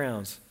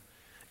backgrounds.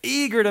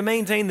 Eager to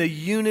maintain the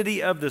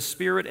unity of the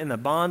Spirit in the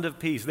bond of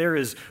peace. There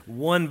is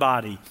one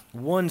body,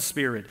 one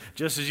Spirit,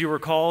 just as you were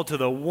called to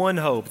the one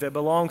hope that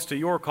belongs to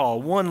your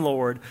call, one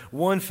Lord,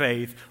 one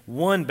faith,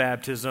 one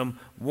baptism,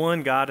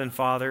 one God and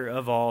Father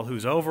of all,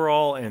 who's over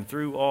all and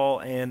through all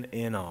and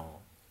in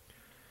all.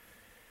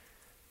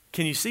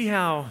 Can you see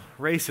how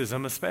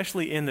racism,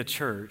 especially in the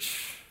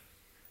church,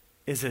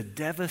 is a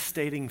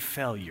devastating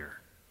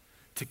failure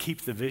to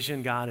keep the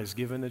vision God has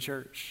given the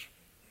church?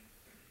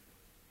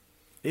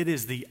 It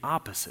is the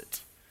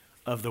opposite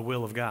of the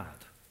will of God.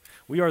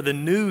 We are the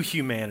new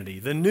humanity,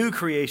 the new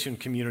creation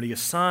community, a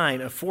sign,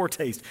 a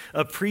foretaste,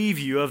 a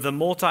preview of the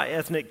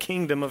multi-ethnic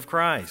kingdom of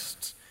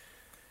Christ.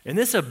 And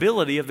this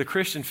ability of the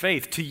Christian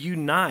faith to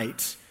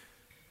unite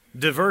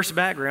diverse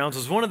backgrounds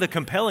is one of the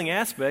compelling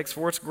aspects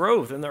for its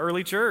growth in the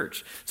early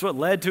church. It's what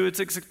led to its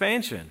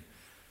expansion.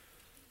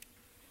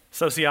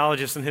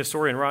 Sociologist and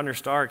historian Rodner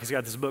Stark has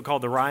got this book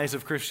called The Rise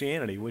of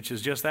Christianity, which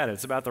is just that.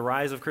 It's about the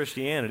rise of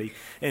Christianity.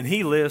 And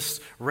he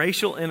lists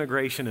racial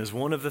integration as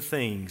one of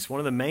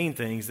the main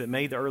things that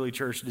made the early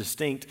church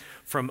distinct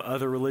from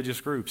other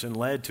religious groups and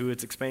led to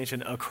its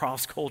expansion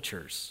across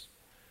cultures,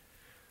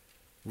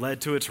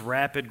 led to its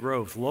rapid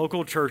growth.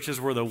 Local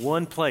churches were the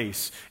one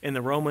place in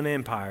the Roman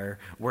Empire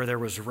where there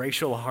was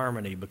racial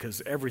harmony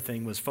because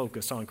everything was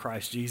focused on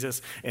Christ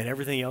Jesus and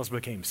everything else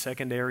became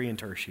secondary and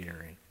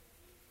tertiary.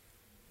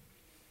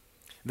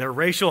 Their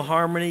racial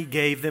harmony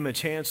gave them a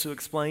chance to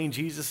explain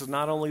Jesus is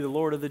not only the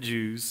Lord of the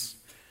Jews,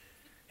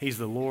 he's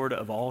the Lord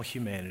of all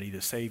humanity,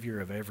 the Savior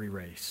of every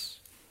race.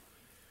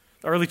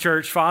 The early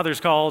church fathers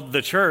called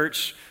the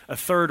church a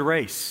third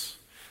race.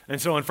 And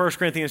so in 1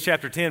 Corinthians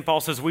chapter 10, Paul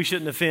says we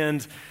shouldn't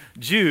offend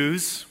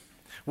Jews,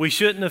 we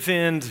shouldn't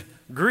offend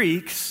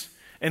Greeks,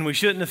 and we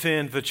shouldn't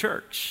offend the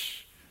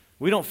church.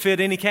 We don't fit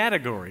any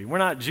category. We're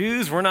not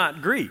Jews, we're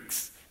not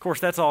Greeks. Of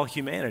course, that's all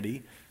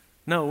humanity.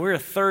 No, we're a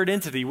third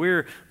entity.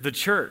 We're the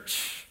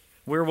church.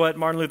 We're what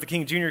Martin Luther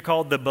King Jr.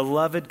 called the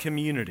beloved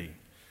community.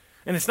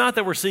 And it's not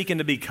that we're seeking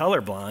to be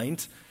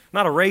colorblind,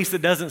 not a race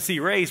that doesn't see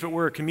race, but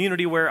we're a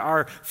community where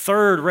our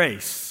third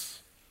race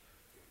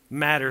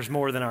matters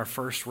more than our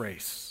first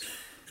race.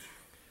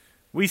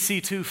 We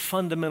see two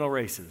fundamental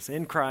races,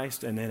 in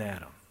Christ and in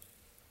Adam.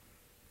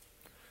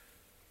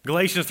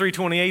 Galatians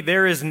 3:28,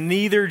 there is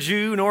neither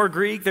Jew nor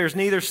Greek, there's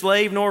neither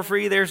slave nor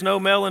free, there's no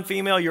male and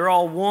female, you're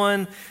all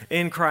one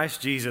in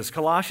Christ Jesus.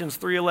 Colossians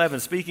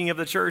 3:11, speaking of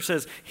the church,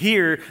 says,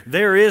 here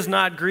there is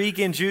not Greek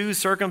and Jew,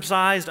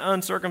 circumcised,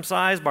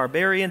 uncircumcised,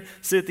 barbarian,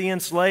 Scythian,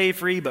 slave,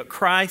 free, but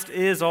Christ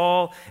is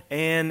all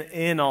and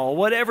in all.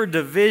 Whatever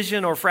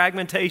division or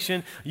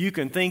fragmentation you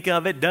can think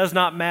of, it does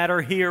not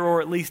matter here,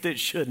 or at least it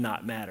should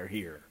not matter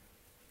here.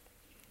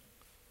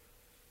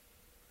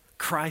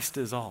 Christ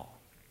is all.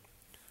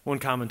 One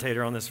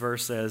commentator on this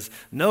verse says,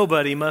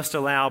 nobody must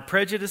allow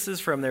prejudices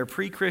from their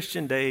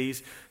pre-Christian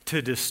days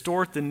to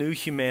distort the new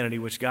humanity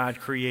which God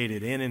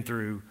created in and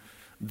through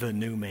the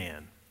new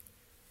man.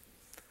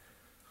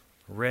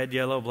 Red,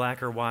 yellow,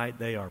 black, or white,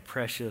 they are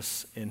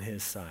precious in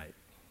his sight.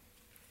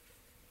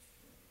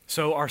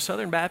 So are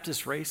Southern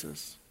Baptist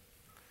racist?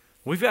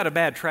 We've got a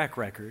bad track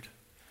record,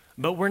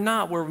 but we're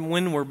not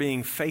when we're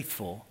being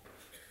faithful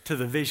to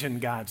the vision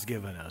God's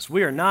given us.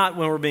 We are not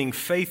when we're being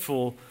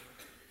faithful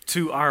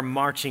to our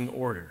marching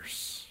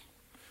orders.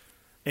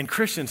 And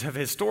Christians have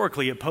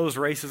historically opposed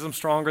racism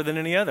stronger than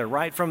any other,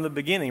 right from the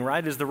beginning,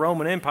 right as the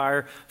Roman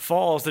Empire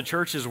falls, the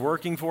church is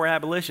working for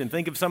abolition.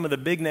 Think of some of the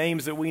big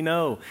names that we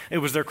know. It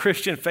was their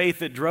Christian faith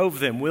that drove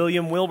them.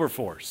 William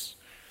Wilberforce,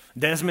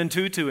 Desmond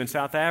Tutu in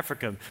South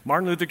Africa.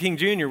 Martin Luther King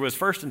Jr. was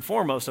first and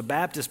foremost a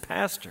Baptist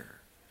pastor.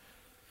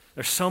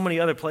 There's so many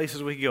other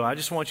places we could go. I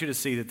just want you to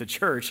see that the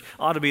church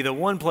ought to be the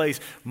one place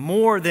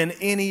more than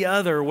any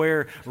other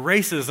where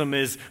racism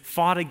is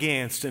fought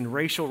against and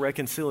racial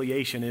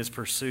reconciliation is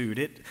pursued.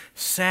 It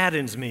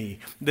saddens me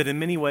that in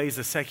many ways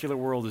the secular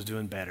world is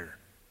doing better.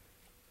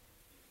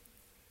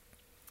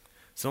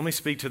 So let me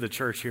speak to the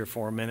church here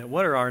for a minute.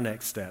 What are our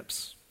next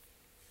steps?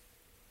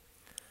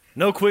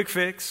 No quick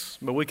fix,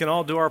 but we can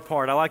all do our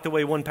part. I like the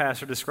way one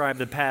pastor described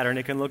the pattern.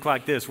 It can look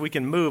like this. We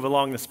can move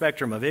along the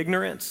spectrum of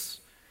ignorance,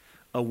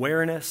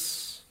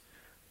 awareness,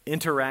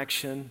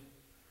 interaction,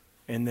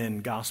 and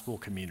then gospel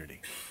community.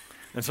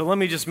 And so let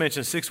me just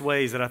mention 6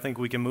 ways that I think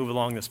we can move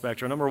along the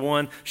spectrum. Number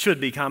 1 should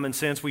be common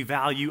sense. We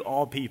value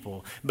all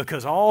people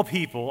because all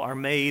people are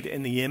made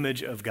in the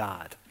image of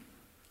God.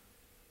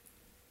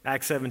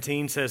 Acts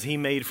 17 says he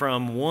made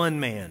from one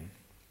man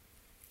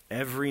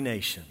every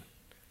nation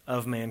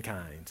of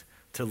mankind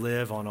to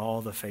live on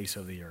all the face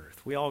of the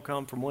earth. We all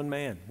come from one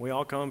man. We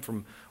all come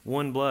from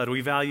one blood. We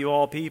value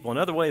all people.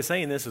 Another way of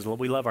saying this is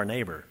we love our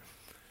neighbor.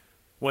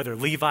 Whether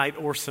Levite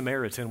or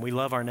Samaritan, we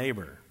love our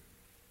neighbor.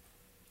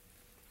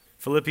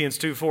 Philippians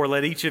 2:4,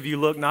 let each of you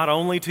look not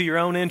only to your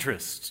own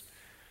interests.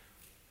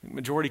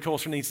 Majority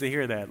culture needs to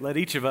hear that. Let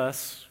each of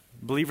us,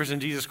 believers in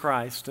Jesus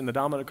Christ and the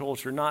dominant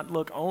culture, not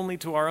look only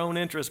to our own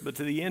interests, but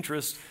to the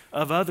interests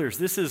of others.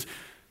 This is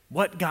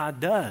what God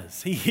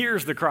does. He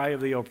hears the cry of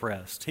the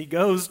oppressed. He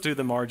goes to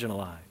the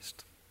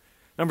marginalized.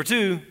 Number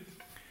 2,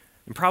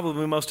 and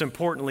probably most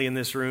importantly in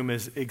this room,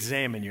 is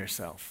examine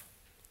yourself.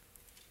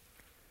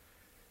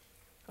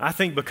 I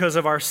think because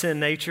of our sin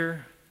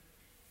nature,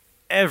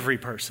 every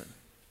person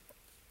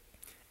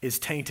is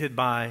tainted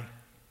by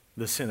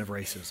the sin of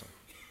racism.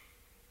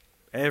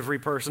 Every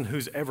person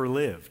who's ever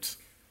lived.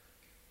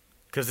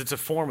 Because it's a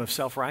form of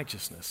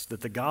self-righteousness that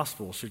the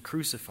gospel should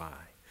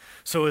crucify.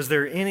 So is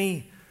there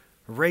any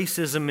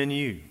racism in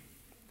you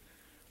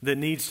that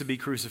needs to be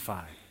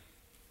crucified?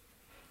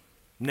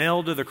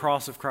 nailed to the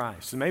cross of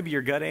Christ. And maybe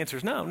your gut answer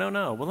is no.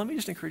 Well, let me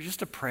just encourage you just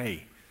to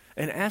pray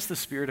and ask the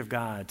Spirit of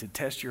God to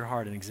test your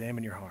heart and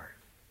examine your heart.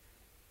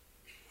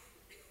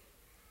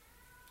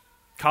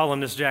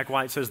 Columnist Jack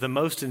White says the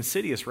most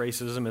insidious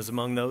racism is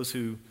among those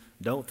who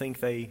don't think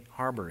they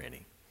harbor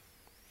any.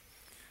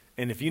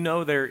 And if you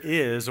know there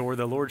is, or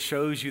the Lord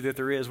shows you that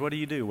there is, what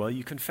do? Well,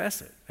 you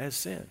confess it as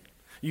sin.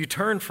 You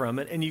turn from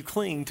it and you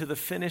cling to the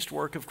finished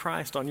work of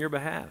Christ on your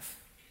behalf.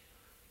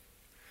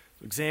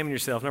 Examine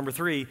yourself. Number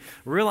 3,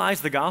 realize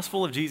the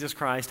gospel of Jesus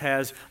Christ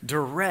has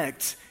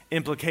direct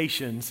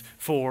implications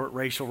for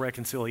racial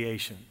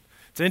reconciliation.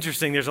 It's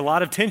interesting, there's a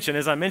lot of tension,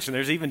 as I mentioned.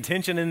 There's even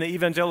tension in the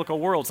evangelical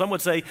world. Some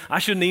would say, I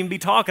shouldn't even be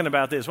talking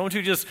about this. Why don't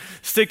you just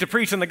stick to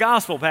preaching the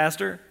gospel,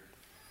 Pastor?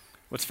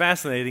 What's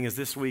fascinating is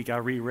this week I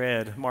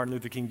reread Martin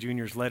Luther King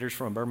Jr.'s letters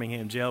from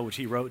Birmingham jail, which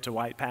he wrote to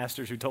white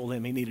pastors who told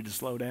him he needed to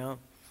slow down.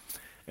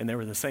 And they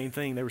were the same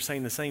thing. They were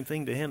saying the same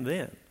thing to him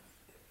then.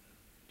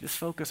 Just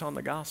focus on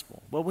the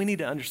gospel. What we need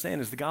to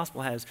understand is the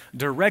gospel has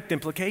direct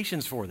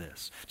implications for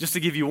this. Just to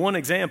give you one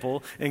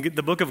example, in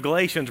the book of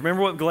Galatians,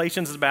 remember what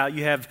Galatians is about?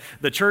 You have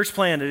the church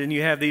planted and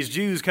you have these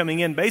Jews coming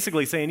in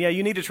basically saying, yeah,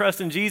 you need to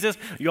trust in Jesus.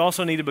 You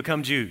also need to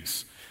become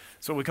Jews.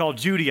 So we call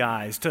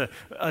Judaize, to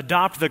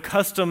adopt the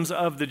customs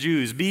of the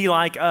Jews. Be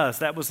like us.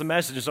 That was the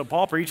message. And so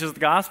Paul preaches the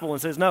gospel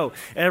and says, no,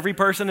 every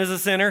person is a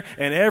sinner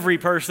and every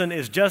person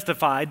is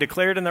justified,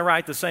 declared in the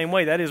right the same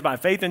way. That is by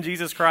faith in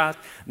Jesus Christ,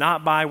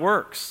 not by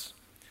works,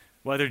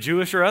 whether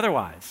Jewish or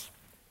otherwise.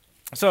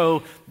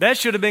 So that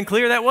should have been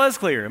clear. That was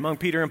clear among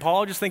Peter and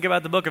Paul. Just think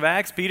about the book of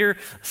Acts. Peter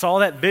saw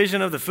that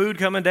vision of the food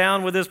coming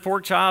down with his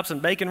pork chops and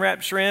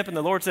bacon-wrapped shrimp, and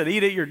the Lord said,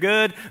 eat it, you're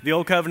good. The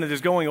old covenant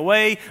is going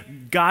away.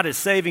 God is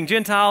saving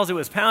Gentiles. It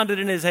was pounded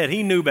in his head.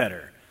 He knew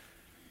better.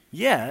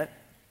 Yet,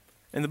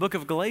 in the book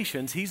of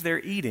Galatians, he's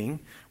there eating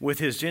with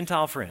his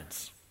Gentile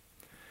friends.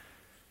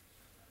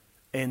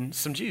 And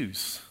some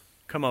Jews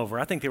come over.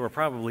 I think they were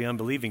probably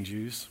unbelieving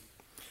Jews.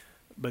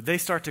 But they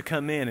start to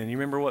come in, and you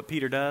remember what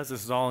Peter does?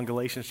 This is all in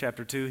Galatians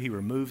chapter 2. He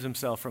removes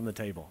himself from the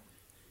table.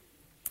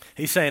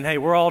 He's saying, hey,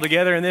 we're all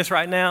together in this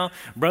right now,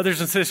 brothers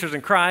and sisters in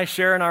Christ,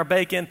 sharing our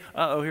bacon.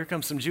 Uh-oh, here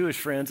comes some Jewish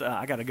friends.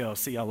 I got to go.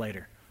 See y'all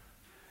later.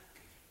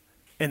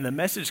 And the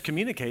message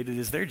communicated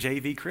is they're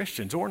JV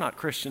Christians or not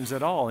Christians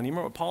at all. And you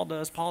remember what Paul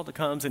does? Paul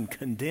comes and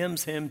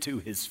condemns him to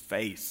his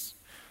face.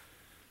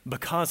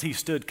 Because he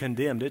stood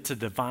condemned. It's a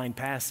divine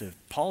passive.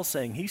 Paul's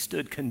saying he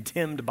stood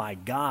condemned by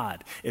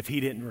God if he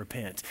didn't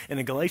repent.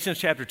 And in Galatians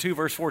chapter 2,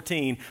 verse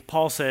 14,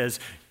 Paul says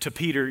to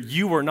Peter,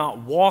 you were not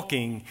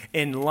walking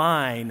in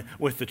line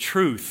with the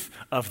truth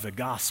of the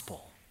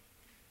gospel.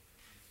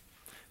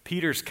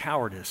 Peter's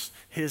cowardice,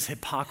 his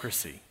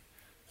hypocrisy,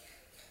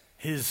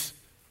 his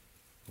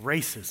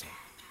racism,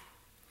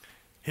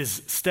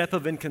 his step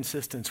of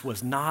inconsistence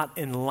was not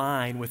in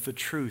line with the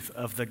truth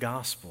of the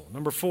gospel.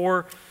 Number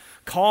 4,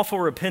 call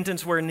for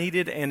repentance where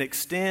needed and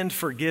extend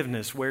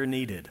forgiveness where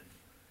needed.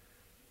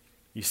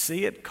 You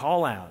see it?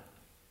 Call out.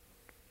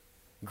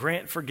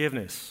 Grant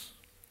forgiveness.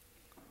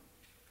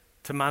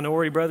 To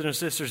minority brothers and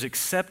sisters,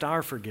 accept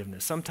our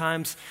forgiveness.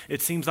 Sometimes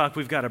it seems like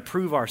we've got to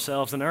prove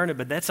ourselves and earn it,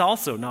 but that's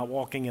also not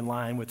walking in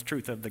line with the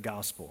truth of the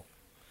gospel.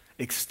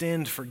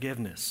 Extend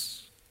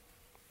forgiveness.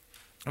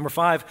 Number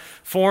 5,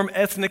 form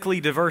ethnically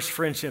diverse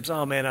friendships.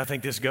 Oh man, I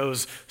think this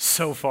goes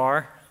so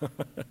far.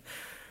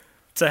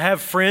 To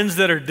have friends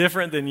that are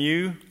different than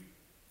you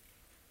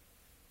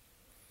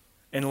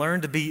and learn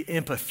to be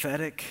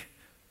empathetic,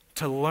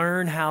 to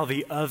learn how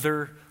the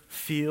other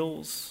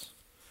feels,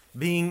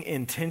 being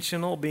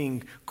intentional,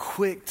 being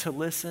quick to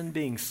listen,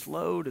 being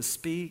slow to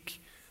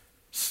speak,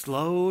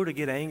 slow to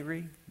get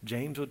angry,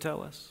 James would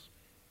tell us.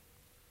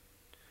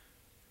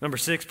 Number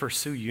 6,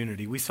 pursue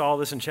unity. We saw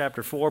this in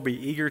chapter 4. Be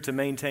eager to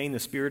maintain the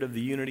spirit of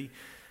the unity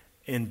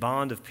in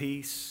bond of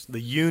peace.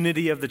 The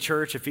unity of the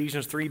church,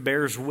 Ephesians 3,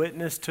 bears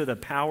witness to the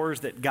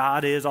powers that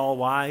God is all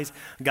wise.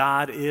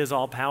 God is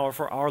all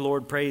powerful. Our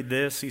Lord prayed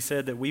this. He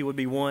said that we would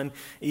be one,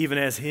 even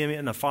as Him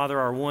and the Father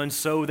are one,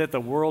 so that the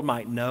world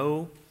might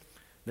know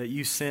that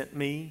you sent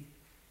me.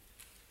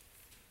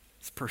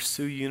 Let's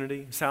pursue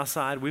unity.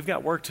 Southside, we've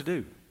got work to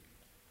do.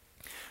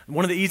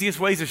 One of the easiest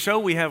ways to show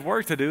we have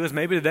work to do is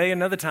maybe today,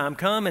 another time,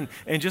 come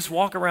and just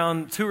walk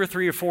around 2 or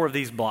 3 or 4 of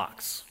these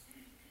blocks.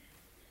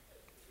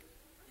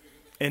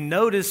 And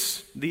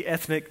notice the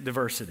ethnic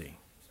diversity.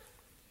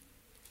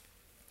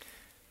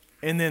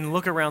 And then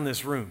look around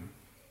this room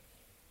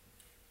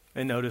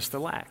and notice the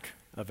lack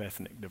of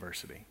ethnic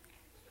diversity.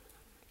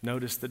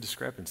 Notice the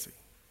discrepancy.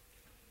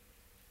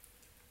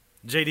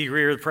 J.D.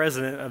 Greer, the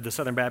president of the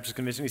Southern Baptist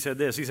Convention, he said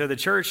this. He said, the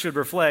church should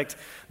reflect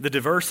the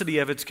diversity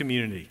of its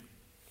community.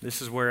 This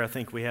is where I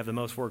think we have the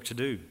most work to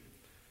do.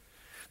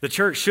 The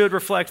church should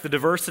reflect the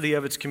diversity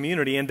of its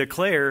community and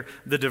declare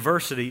the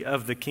diversity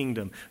of the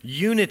kingdom.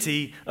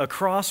 Unity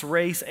across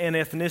race and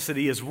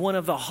ethnicity is one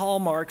of the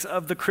hallmarks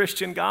of the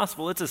Christian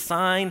gospel. It's a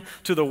sign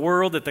to the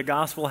world that the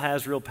gospel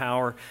has real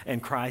power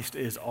and Christ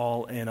is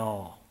all in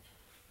all.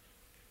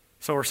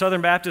 So are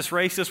Southern Baptists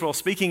racist? Well,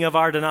 speaking of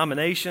our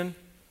denomination,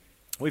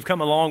 we've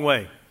come a long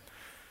way.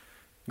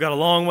 We've got a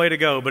long way to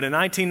go, but in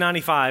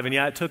 1995, and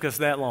yeah, it took us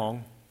that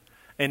long,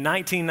 in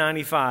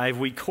 1995,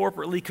 we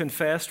corporately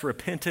confessed,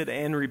 repented,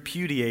 and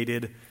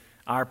repudiated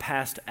our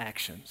past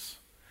actions.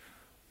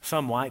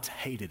 Some whites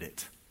hated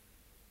it.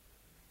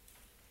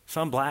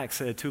 Some blacks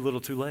said too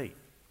little too late,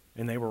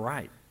 and they were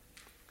right.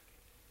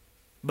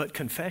 But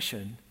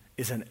confession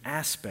is an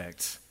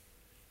aspect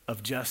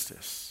of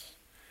justice.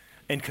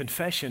 And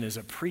confession is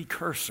a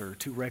precursor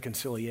to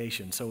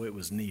reconciliation, so it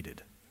was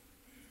needed.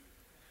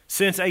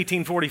 Since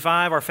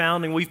 1845, our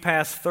founding, we've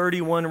passed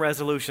 31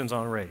 resolutions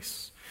on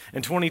race.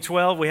 In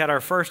 2012, we had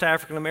our first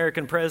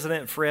African-American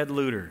president, Fred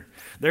Luter.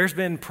 There's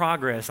been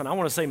progress, and I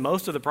want to say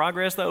most of the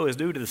progress, though, is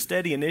due to the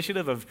steady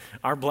initiative of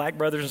our black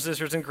brothers and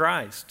sisters in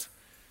Christ.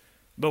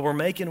 But we're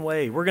making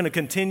way. We're going to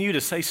continue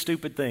to say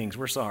stupid things.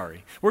 We're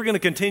sorry. We're going to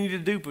continue to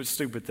do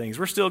stupid things.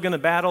 We're still going to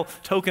battle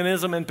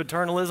tokenism and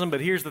paternalism,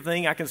 but here's the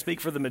thing. I can speak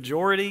for the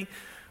majority.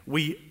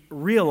 We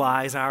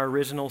realize our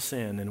original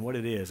sin and what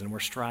it is, and we're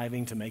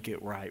striving to make it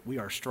right. We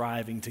are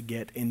striving to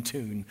get in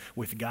tune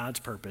with God's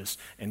purpose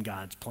and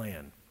God's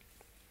plan.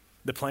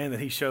 The plan that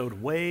he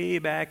showed way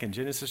back in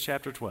Genesis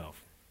chapter 12.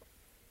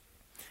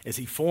 As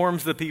he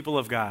forms the people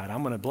of God.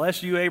 I'm going to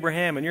bless you,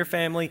 Abraham, and your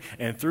family,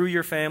 and through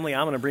your family,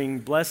 I'm going to bring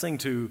blessing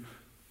to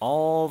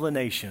all the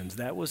nations.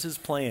 That was his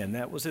plan.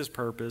 That was his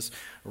purpose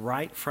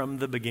right from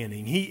the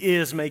beginning. He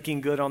is making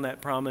good on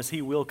that promise.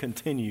 He will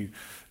continue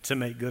to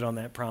make good on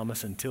that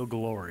promise until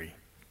glory.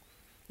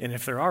 And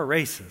if there are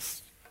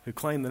racists who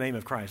claim the name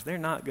of Christ, they're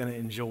not going to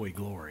enjoy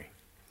glory.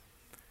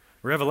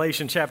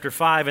 Revelation chapter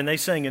 5, and they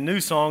sang a new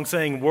song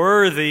saying,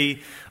 "Worthy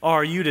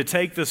are you to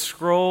take the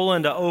scroll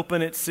and to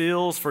open its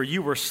seals, for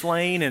you were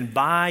slain, and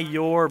by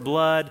your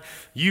blood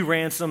you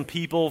ransomed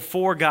people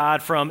for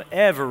God from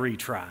every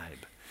tribe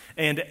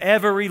and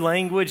every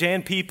language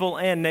and people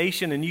and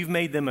nation, and you've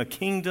made them a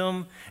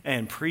kingdom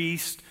and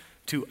priest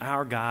to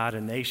our God,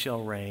 and they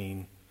shall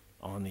reign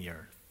on the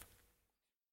earth."